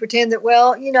that and pretend that,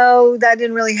 that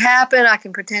didn't really happen. I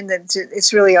can pretend that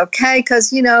it's really okay because,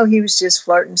 he was just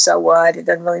flirting, so what? It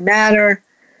doesn't really matter.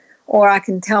 Or I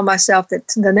can tell myself that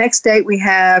the next date we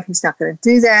have, he's not going to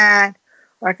do that.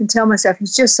 Or I can tell myself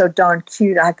he's just so darn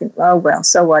cute.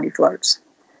 So what? He flirts.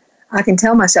 I can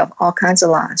tell myself all kinds of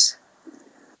lies.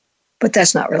 But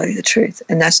that's not really the truth.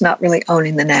 And that's not really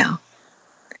owning the now.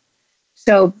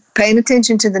 So paying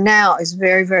attention to the now is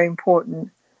very, very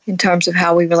important in terms of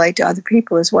how we relate to other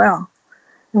people as well,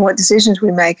 and what decisions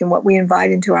we make and what we invite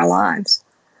into our lives.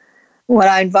 What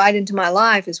I invite into my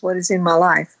life is what is in my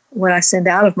life. What I send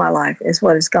out of my life is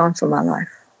what is gone from my life.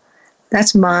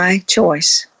 That's my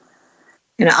choice.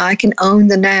 And I can own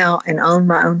the now and own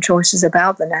my own choices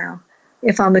about the now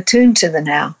if I'm attuned to the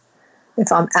now.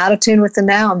 If I'm out of tune with the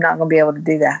now, I'm not going to be able to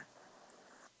do that.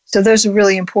 So those are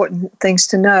really important things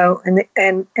to know, and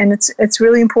it's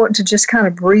really important to just kind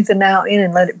of breathe the now in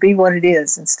and let it be what it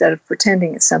is instead of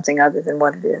pretending it's something other than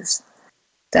what it is.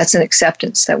 That's an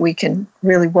acceptance that we can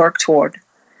really work toward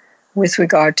with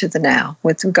regard to the now,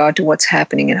 with regard to what's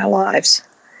happening in our lives.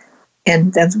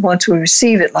 And then once we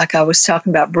receive it, like I was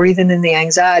talking about breathing in the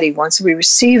anxiety, once we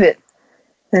receive it,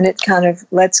 then it kind of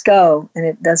lets go and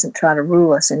it doesn't try to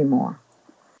rule us anymore.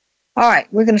 All right,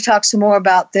 we're going to talk some more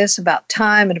about this, about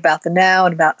time and about the now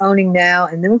and about owning now,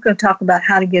 and then we're going to talk about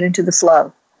how to get into the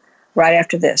flow right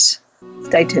after this.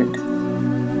 Stay tuned.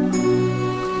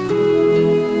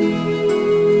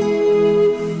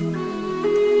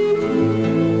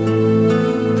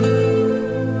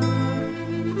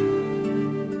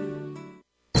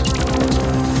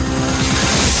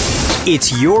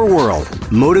 It's your world.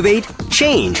 Motivate,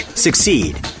 change,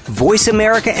 succeed.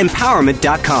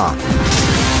 VoiceAmericaEmpowerment.com.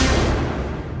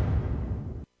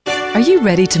 Are you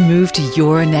ready to move to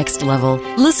your next level?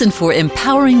 Listen for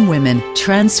Empowering Women,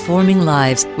 Transforming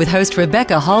Lives with host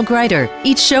Rebecca Hall-Greider.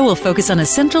 Each show will focus on a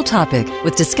central topic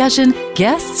with discussion,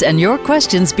 guests, and your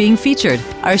questions being featured.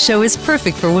 Our show is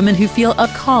perfect for women who feel a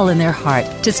call in their heart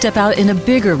to step out in a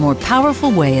bigger, more powerful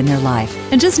way in their life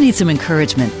and just need some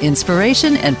encouragement,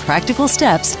 inspiration, and practical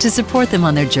steps to support them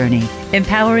on their journey.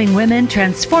 Empowering Women,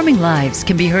 Transforming Lives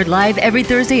can be heard live every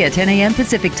Thursday at 10 a.m.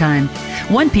 Pacific Time,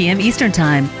 1 p.m. Eastern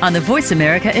Time on the Voice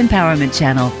America Empowerment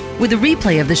Channel, with a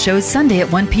replay of the show Sunday at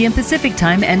 1 p.m. Pacific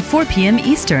Time and 4 p.m.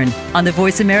 Eastern on the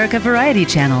Voice America Variety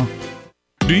Channel.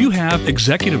 Do you have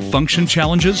executive function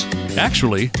challenges?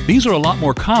 Actually, these are a lot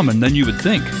more common than you would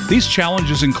think. These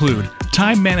challenges include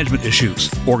time management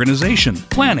issues, organization,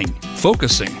 planning,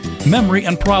 focusing, memory,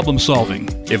 and problem solving.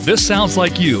 If this sounds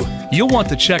like you, you'll want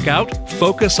to check out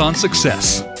Focus on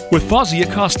Success. With Fozzie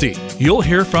Acosti, you'll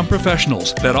hear from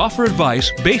professionals that offer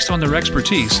advice based on their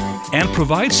expertise and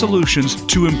provide solutions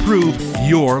to improve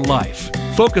your life.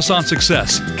 Focus on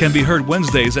Success can be heard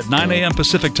Wednesdays at 9 a.m.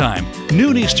 Pacific Time,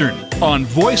 noon Eastern, on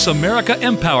Voice America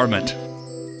Empowerment.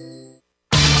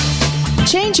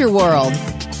 Change your world.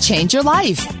 Change your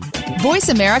life.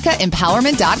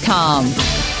 VoiceAmericaEmpowerment.com.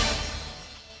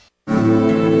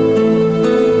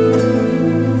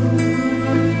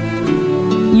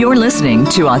 You're listening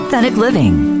to Authentic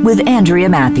Living with Andrea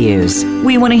Matthews.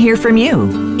 We want to hear from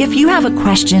you. If you have a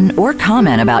question or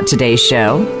comment about today's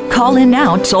show, call in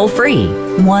now toll-free,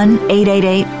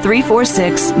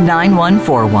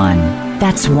 1-888-346-9141.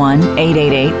 That's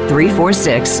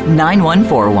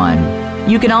 1-888-346-9141.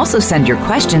 You can also send your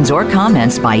questions or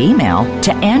comments by email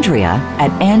to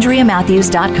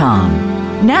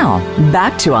Andrea@AndreaMatthews.com. Now,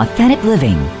 back to Authentic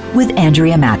Living with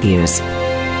Andrea Matthews.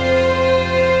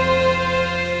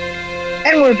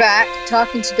 And we're back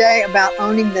talking today about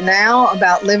owning the now,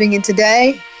 about living in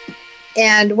today.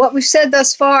 And what we've said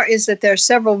thus far is that there are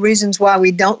several reasons why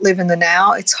we don't live in the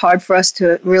now. It's hard for us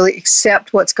to really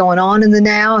accept what's going on in the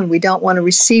now, and we don't want to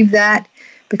receive that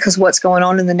because what's going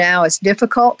on in the now is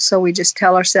difficult. So we just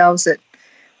tell ourselves that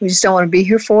we just don't want to be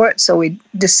here for it. So we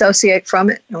dissociate from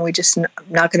it, and we just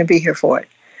not going to be here for it.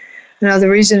 Another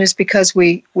reason is because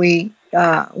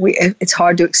it's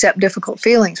hard to accept difficult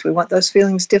feelings. We want those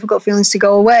feelings, difficult feelings, to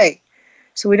go away.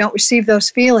 So we don't receive those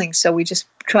feelings. So we just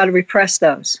try to repress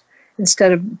those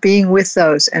instead of being with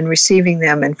those and receiving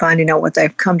them and finding out what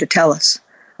they've come to tell us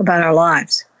about our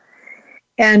lives.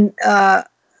 And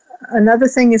another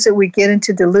thing is that we get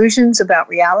into delusions about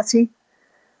reality.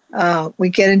 We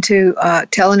get into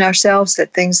telling ourselves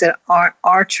that things that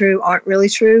are true aren't really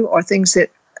true, or things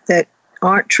that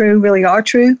aren't true really are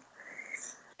true.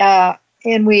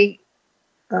 And we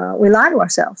lie to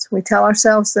ourselves. We tell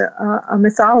ourselves a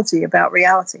mythology about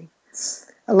reality.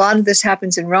 A lot of this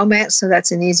happens in romance, so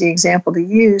that's an easy example to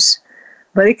use.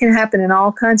 But it can happen in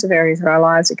all kinds of areas of our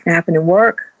lives. It can happen in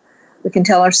work. We can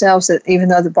tell ourselves that even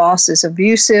though the boss is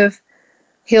abusive,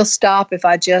 he'll stop if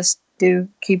I just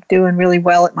keep doing really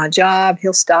well at my job.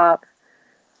 He'll stop,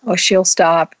 or she'll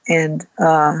stop, and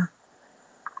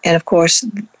of course,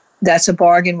 that's a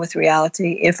bargain with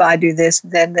reality. If I do this,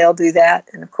 then they'll do that.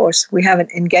 And of course, we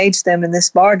haven't engaged them in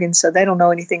this bargain, so they don't know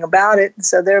anything about it.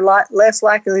 So they're less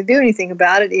likely to do anything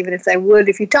about it, even if they would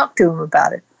if you talk to them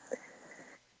about it.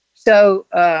 So,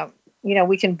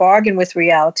 we can bargain with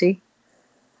reality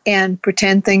and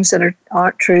pretend things that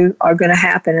aren't true are going to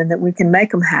happen, and that we can make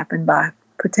them happen by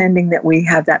pretending that we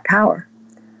have that power.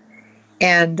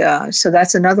 And so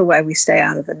that's another way we stay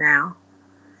out of the now.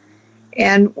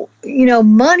 And,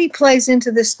 money plays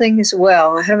into this thing as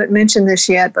well. I haven't mentioned this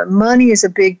yet, but money is a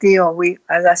big deal.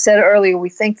 As I said earlier, we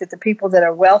think that the people that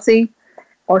are wealthy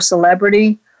or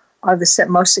celebrity are the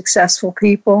most successful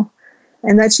people.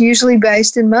 And that's usually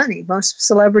based in money. Most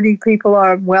celebrity people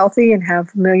are wealthy and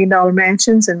have $1 million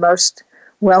mansions, and most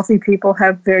wealthy people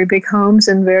have very big homes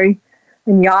and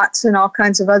yachts and all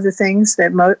kinds of other things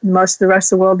that most of the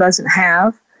rest of the world doesn't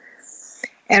have.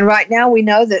 And right now we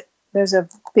know that there's a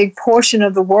big portion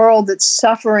of the world that's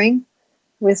suffering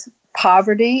with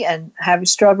poverty and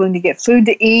struggling to get food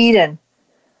to eat, and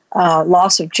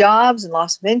loss of jobs and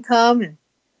loss of income and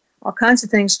all kinds of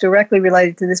things directly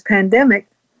related to this pandemic.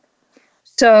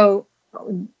 So,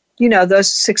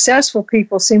 those successful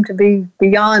people seem to be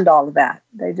beyond all of that.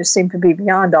 They just seem to be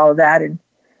beyond all of that.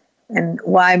 And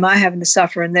why am I having to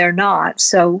suffer and they're not?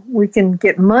 So we can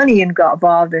get money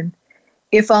involved, and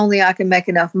if only I can make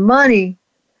enough money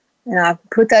and I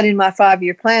put that in my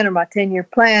 5-year plan or my 10-year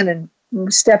plan and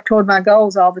step toward my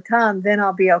goals all the time, then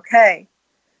I'll be okay.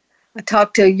 I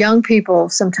talk to young people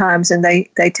sometimes, and they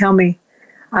tell me,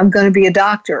 I'm going to be a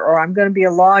doctor or I'm going to be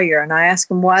a lawyer. And I ask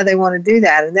them why they want to do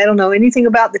that. And they don't know anything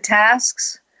about the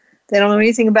tasks. They don't know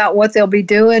anything about what they'll be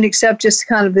doing except just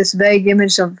kind of this vague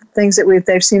image of things that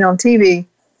they've seen on TV.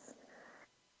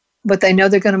 But they know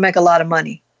they're going to make a lot of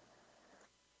money.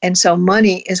 And so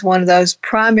money is one of those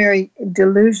primary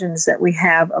delusions that we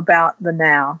have about the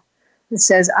now. It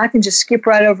says, I can just skip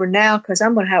right over now because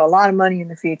I'm going to have a lot of money in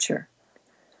the future.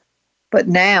 But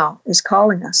now is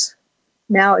calling us.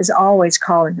 Now is always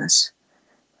calling us.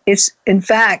 It's, in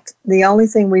fact, the only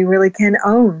thing we really can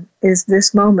own is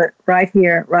this moment right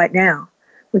here, right now.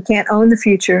 We can't own the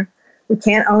future. We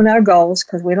can't own our goals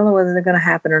because we don't know whether they're going to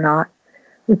happen or not.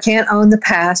 We can't own the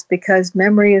past because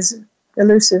memory is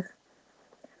elusive.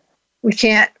 We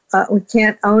can't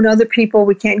own other people.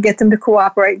 We can't get them to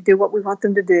cooperate, do what we want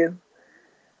them to do.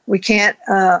 We can't,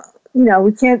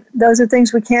 those are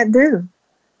things we can't do.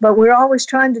 But we're always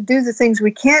trying to do the things we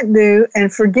can't do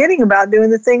and forgetting about doing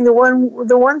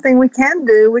the one thing we can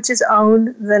do, which is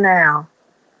own the now.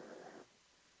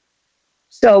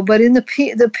 So, but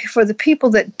for the people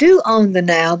that do own the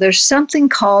now, there's something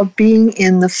called being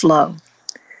in the flow.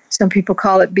 Some people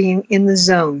call it being in the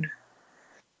zone.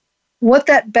 What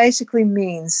that basically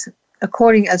means,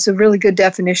 it's a really good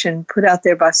definition put out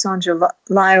there by Sonja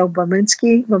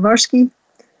Lyubomirsky.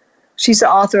 She's the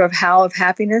author of How of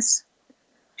Happiness.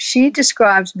 She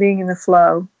describes being in the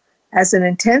flow as an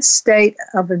intense state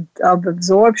of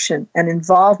absorption and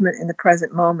involvement in the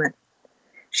present moment.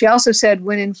 She also said,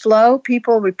 when in flow,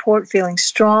 people report feeling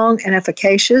strong and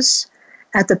efficacious,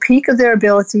 at the peak of their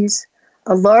abilities,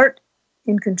 alert,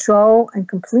 in control, and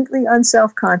completely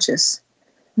unself-conscious.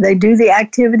 They do the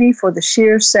activity for the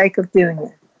sheer sake of doing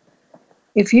it.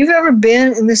 If you've ever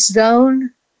been in this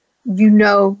zone, you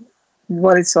know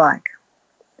what it's like.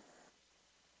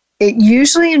 It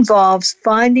usually involves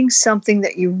finding something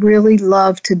that you really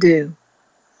love to do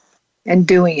and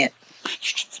doing it.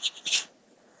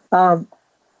 I'm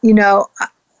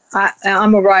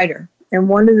a writer. And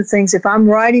one of the things, if I'm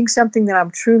writing something that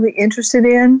I'm truly interested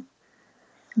in,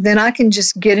 then I can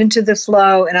just get into the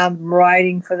flow and I'm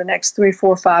writing for the next 3,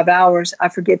 4, 5 hours. I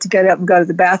forget to get up and go to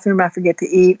the bathroom. I forget to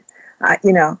eat.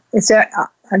 I'm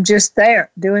just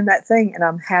there doing that thing and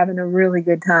I'm having a really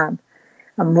good time.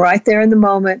 I'm right there in the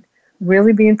moment,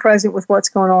 really being present with what's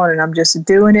going on, and I'm just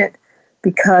doing it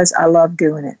because I love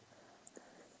doing it.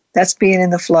 That's being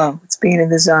in the flow. It's being in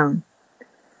the zone.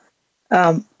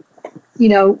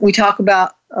 We talk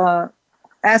about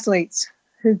athletes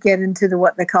who get into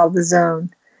what they call the zone,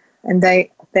 and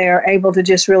they are able to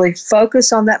just really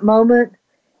focus on that moment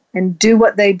and do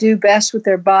what they do best with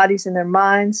their bodies and their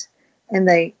minds, and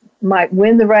they might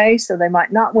win the race or they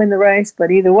might not win the race,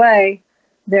 but either way,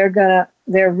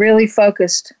 they're really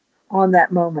focused on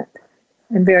that moment.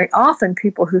 And very often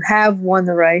people who have won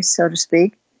the race, so to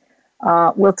speak,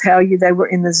 will tell you they were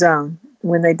in the zone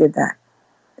when they did that.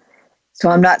 So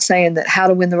I'm not saying that how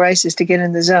to win the race is to get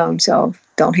in the zone, so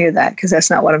don't hear that because that's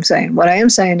not what I'm saying. What I am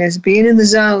saying is being in the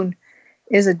zone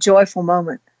is a joyful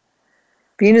moment.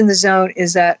 Being in the zone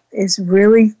is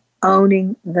really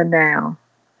owning the now.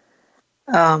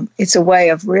 It's a way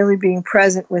of really being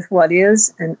present with what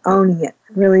is and owning it.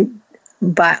 Really,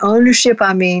 by ownership,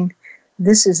 I mean,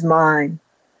 this is mine.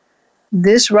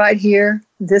 This right here,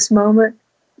 this moment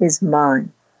is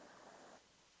mine.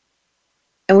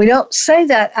 And we don't say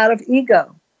that out of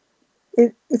ego.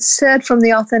 It's said from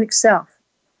the authentic self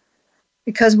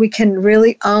because we can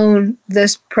really own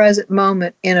this present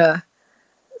moment in a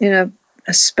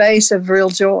space of real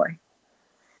joy.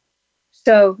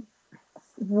 So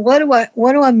what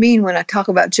do I mean when I talk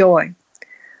about joy?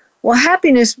 Well,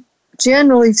 happiness,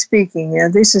 generally speaking,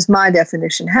 this is my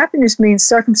definition. Happiness means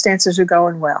circumstances are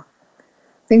going well.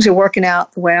 Things are working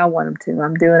out the way I want them to.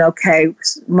 I'm doing okay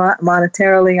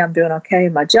monetarily. I'm doing okay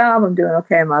in my job. I'm doing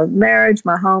okay in my marriage,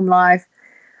 my home life.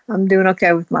 I'm doing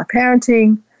okay with my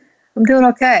parenting. I'm doing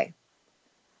okay.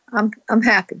 I'm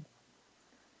happy.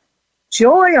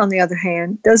 Joy, on the other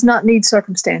hand, does not need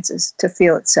circumstances to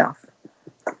feel itself.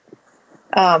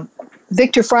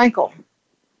 Viktor Frankl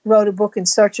wrote a book,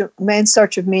 Man's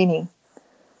Search of Meaning,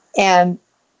 and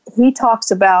he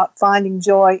talks about finding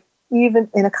joy even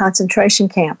in a concentration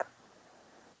camp.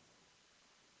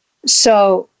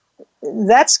 So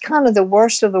that's kind of the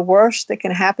worst of the worst that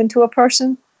can happen to a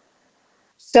person.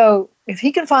 So if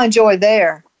he can find joy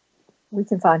there, we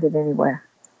can find it anywhere.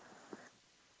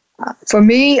 For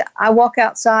me, I walk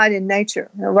outside in nature.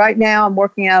 Right now, I'm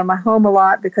working out of my home a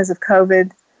lot because of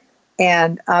COVID,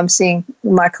 and I'm seeing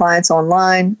my clients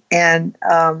online,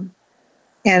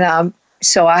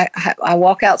 so I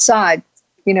walk outside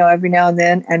every now and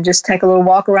then, and just take a little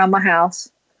walk around my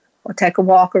house or take a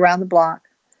walk around the block.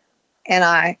 And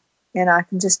I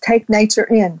can just take nature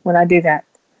in when I do that.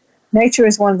 Nature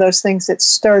is one of those things that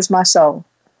stirs my soul.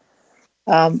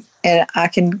 And I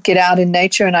can get out in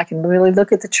nature and I can really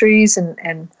look at the trees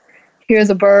and hear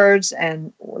the birds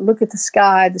and look at the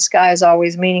sky. The sky is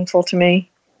always meaningful to me.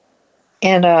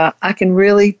 And I can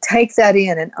really take that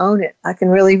in and own it. I can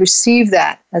really receive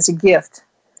that as a gift.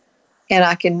 And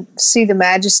I can see the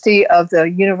majesty of the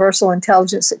universal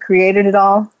intelligence that created it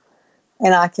all.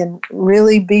 And I can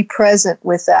really be present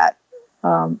with that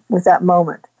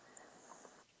moment.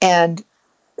 And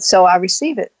so I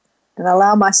receive it and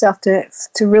allow myself to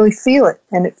really feel it.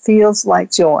 And it feels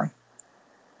like joy.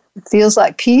 It feels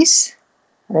like peace,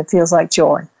 and it feels like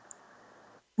joy.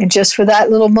 And just for that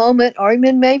little moment, or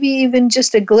even maybe even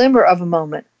just a glimmer of a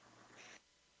moment.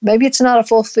 Maybe it's not a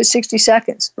full 60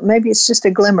 seconds, but maybe it's just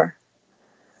a glimmer.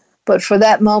 But for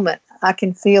that moment, I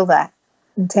can feel that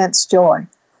intense joy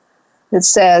that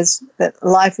says that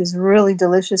life is really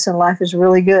delicious and life is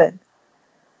really good.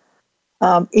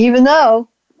 Even though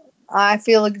I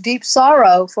feel a deep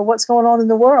sorrow for what's going on in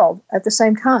the world at the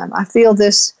same time. I feel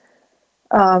this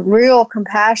real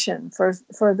compassion for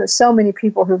so many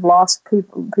people who've lost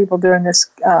people during this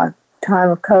time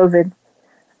of COVID.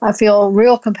 I feel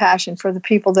real compassion for the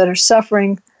people that are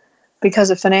suffering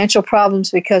because of financial problems,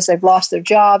 because they've lost their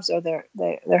jobs, or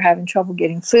they're having trouble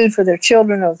getting food for their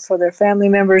children or for their family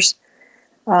members,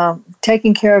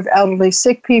 taking care of elderly,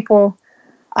 sick people.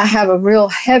 I have a real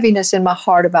heaviness in my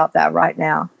heart about that right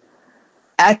now.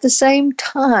 At the same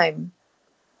time,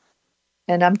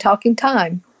 and I'm talking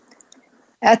time,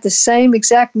 at the same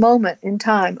exact moment in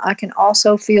time, I can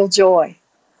also feel joy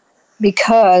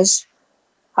because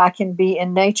I can be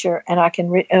in nature and I can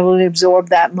really absorb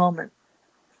that moment.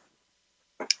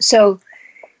 So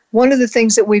one of the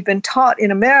things that we've been taught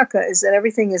in America is that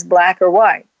everything is black or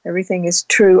white. Everything is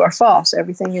true or false.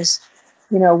 Everything is,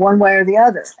 one way or the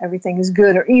other. Everything is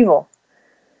good or evil.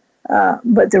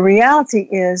 But the reality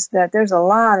is that there's a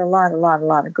lot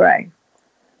of gray.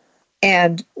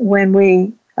 And when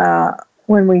we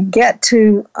get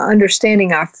to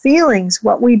understanding our feelings,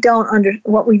 what we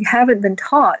haven't been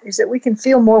taught is that we can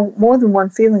feel more than one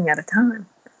feeling at a time.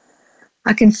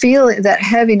 I can feel that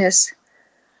heaviness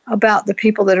about the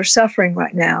people that are suffering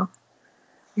right now,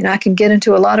 and I can get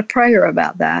into a lot of prayer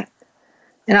about that.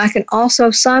 And I can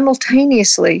also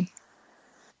simultaneously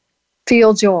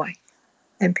feel joy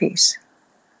and peace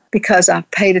because I've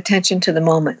paid attention to the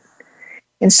moment.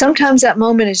 And sometimes that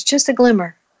moment is just a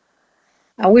glimmer.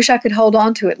 I wish I could hold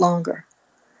on to it longer.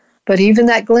 But even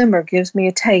that glimmer gives me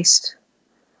a taste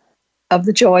of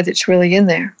the joy that's really in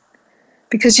there.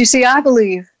 Because you see, I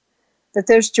believe that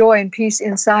there's joy and peace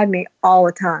inside me all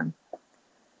the time.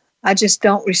 I just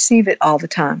don't receive it all the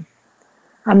time.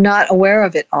 I'm not aware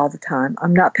of it all the time.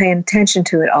 I'm not paying attention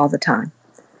to it all the time.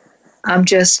 I'm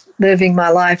just living my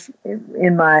life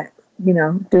in my,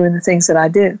 doing the things that I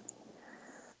do.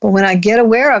 But when I get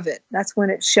aware of it, that's when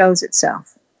it shows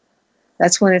itself.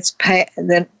 That's when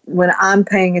when I'm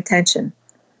paying attention.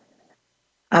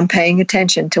 I'm paying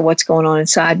attention to what's going on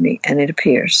inside me, and it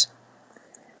appears.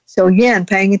 So again,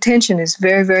 paying attention is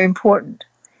very, very important.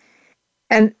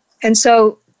 And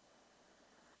so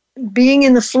being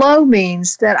in the flow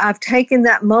means that I've taken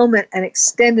that moment and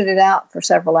extended it out for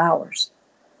several hours,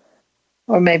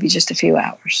 or maybe just a few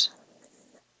hours.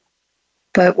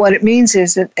 But what it means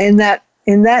is that in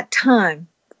that time,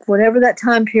 whatever that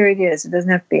time period is, it doesn't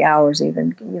have to be hours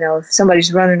even. If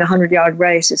somebody's running a 100-yard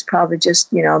race, it's probably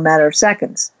just, a matter of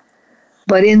seconds.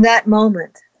 But in that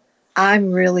moment,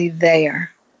 I'm really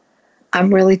there.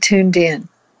 I'm really tuned in.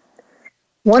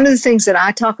 One of the things that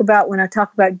I talk about when I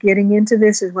talk about getting into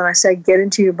this is when I say get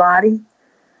into your body,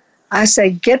 I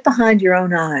say get behind your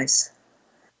own eyes.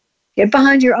 Get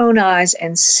behind your own eyes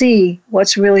and see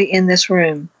what's really in this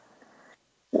room.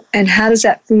 And how does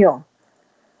that feel?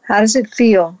 How does it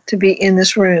feel to be in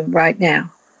this room right now?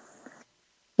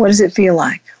 What does it feel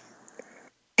like?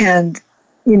 And,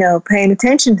 paying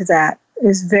attention to that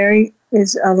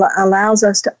allows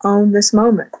us to own this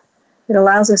moment. It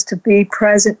allows us to be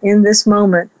present in this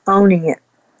moment, owning it.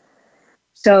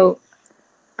 So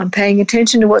I'm paying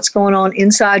attention to what's going on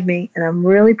inside me, and I'm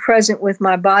really present with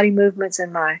my body movements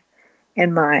and my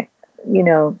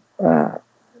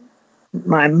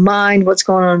my mind, what's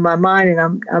going on in my mind,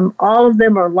 and I'm all of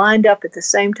them are lined up at the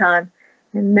same time,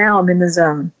 and now I'm in the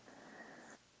zone.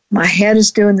 My head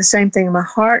is doing the same thing in my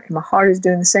heart, and my heart is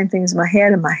doing the same thing as my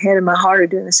head, and my head and my heart are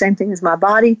doing the same thing as my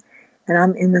body, and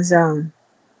I'm in the zone.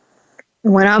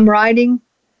 And when I'm writing,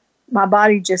 my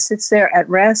body just sits there at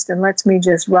rest and lets me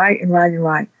just write and write and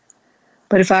write.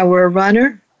 But if I were a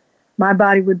runner, my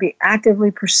body would be actively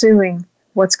pursuing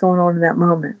what's going on in that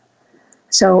moment.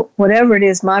 So whatever it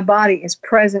is, my body is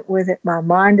present with it, my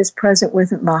mind is present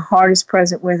with it, my heart is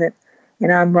present with it,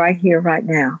 and I'm right here, right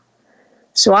now.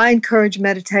 So I encourage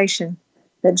meditation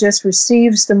that just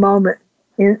receives the moment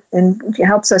and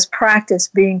helps us practice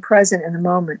being present in the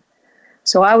moment.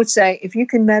 So I would say if you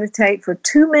can meditate for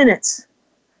 2 minutes,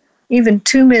 even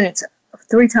 2 minutes,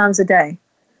 3 times a day,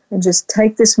 and just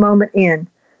take this moment in,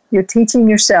 you're teaching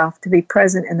yourself to be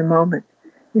present in the moment.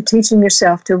 You're teaching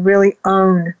yourself to really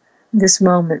own this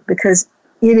moment because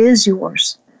it is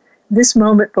yours. This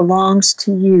moment belongs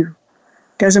to you.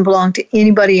 It doesn't belong to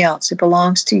anybody else. It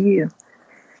belongs to you.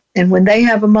 And when they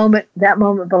have a moment, that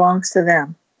moment belongs to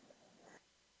them.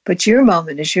 But your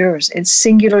moment is yours. It's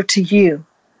singular to you.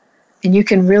 And you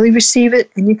can really receive it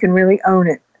and you can really own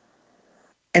it.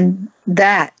 And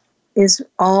that is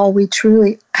all we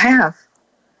truly have.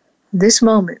 This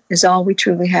moment is all we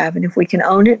truly have. And if we can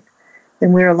own it,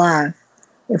 then we're alive.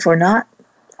 If we're not,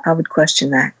 I would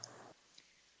question that.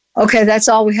 Okay, that's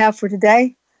all we have for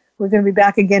today. We're going to be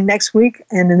back again next week.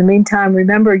 And in the meantime,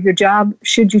 remember your job,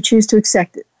 should you choose to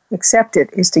accept it,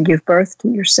 is to give birth to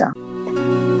yourself.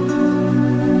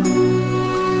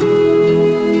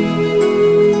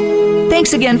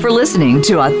 Thanks again for listening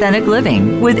to Authentic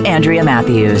Living with Andrea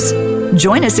Matthews.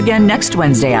 Join us again next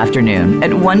Wednesday afternoon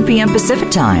at 1 p.m.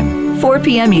 Pacific Time, 4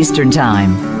 p.m. Eastern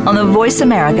Time on the Voice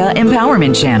America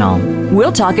Empowerment Channel.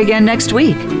 We'll talk again next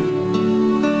week.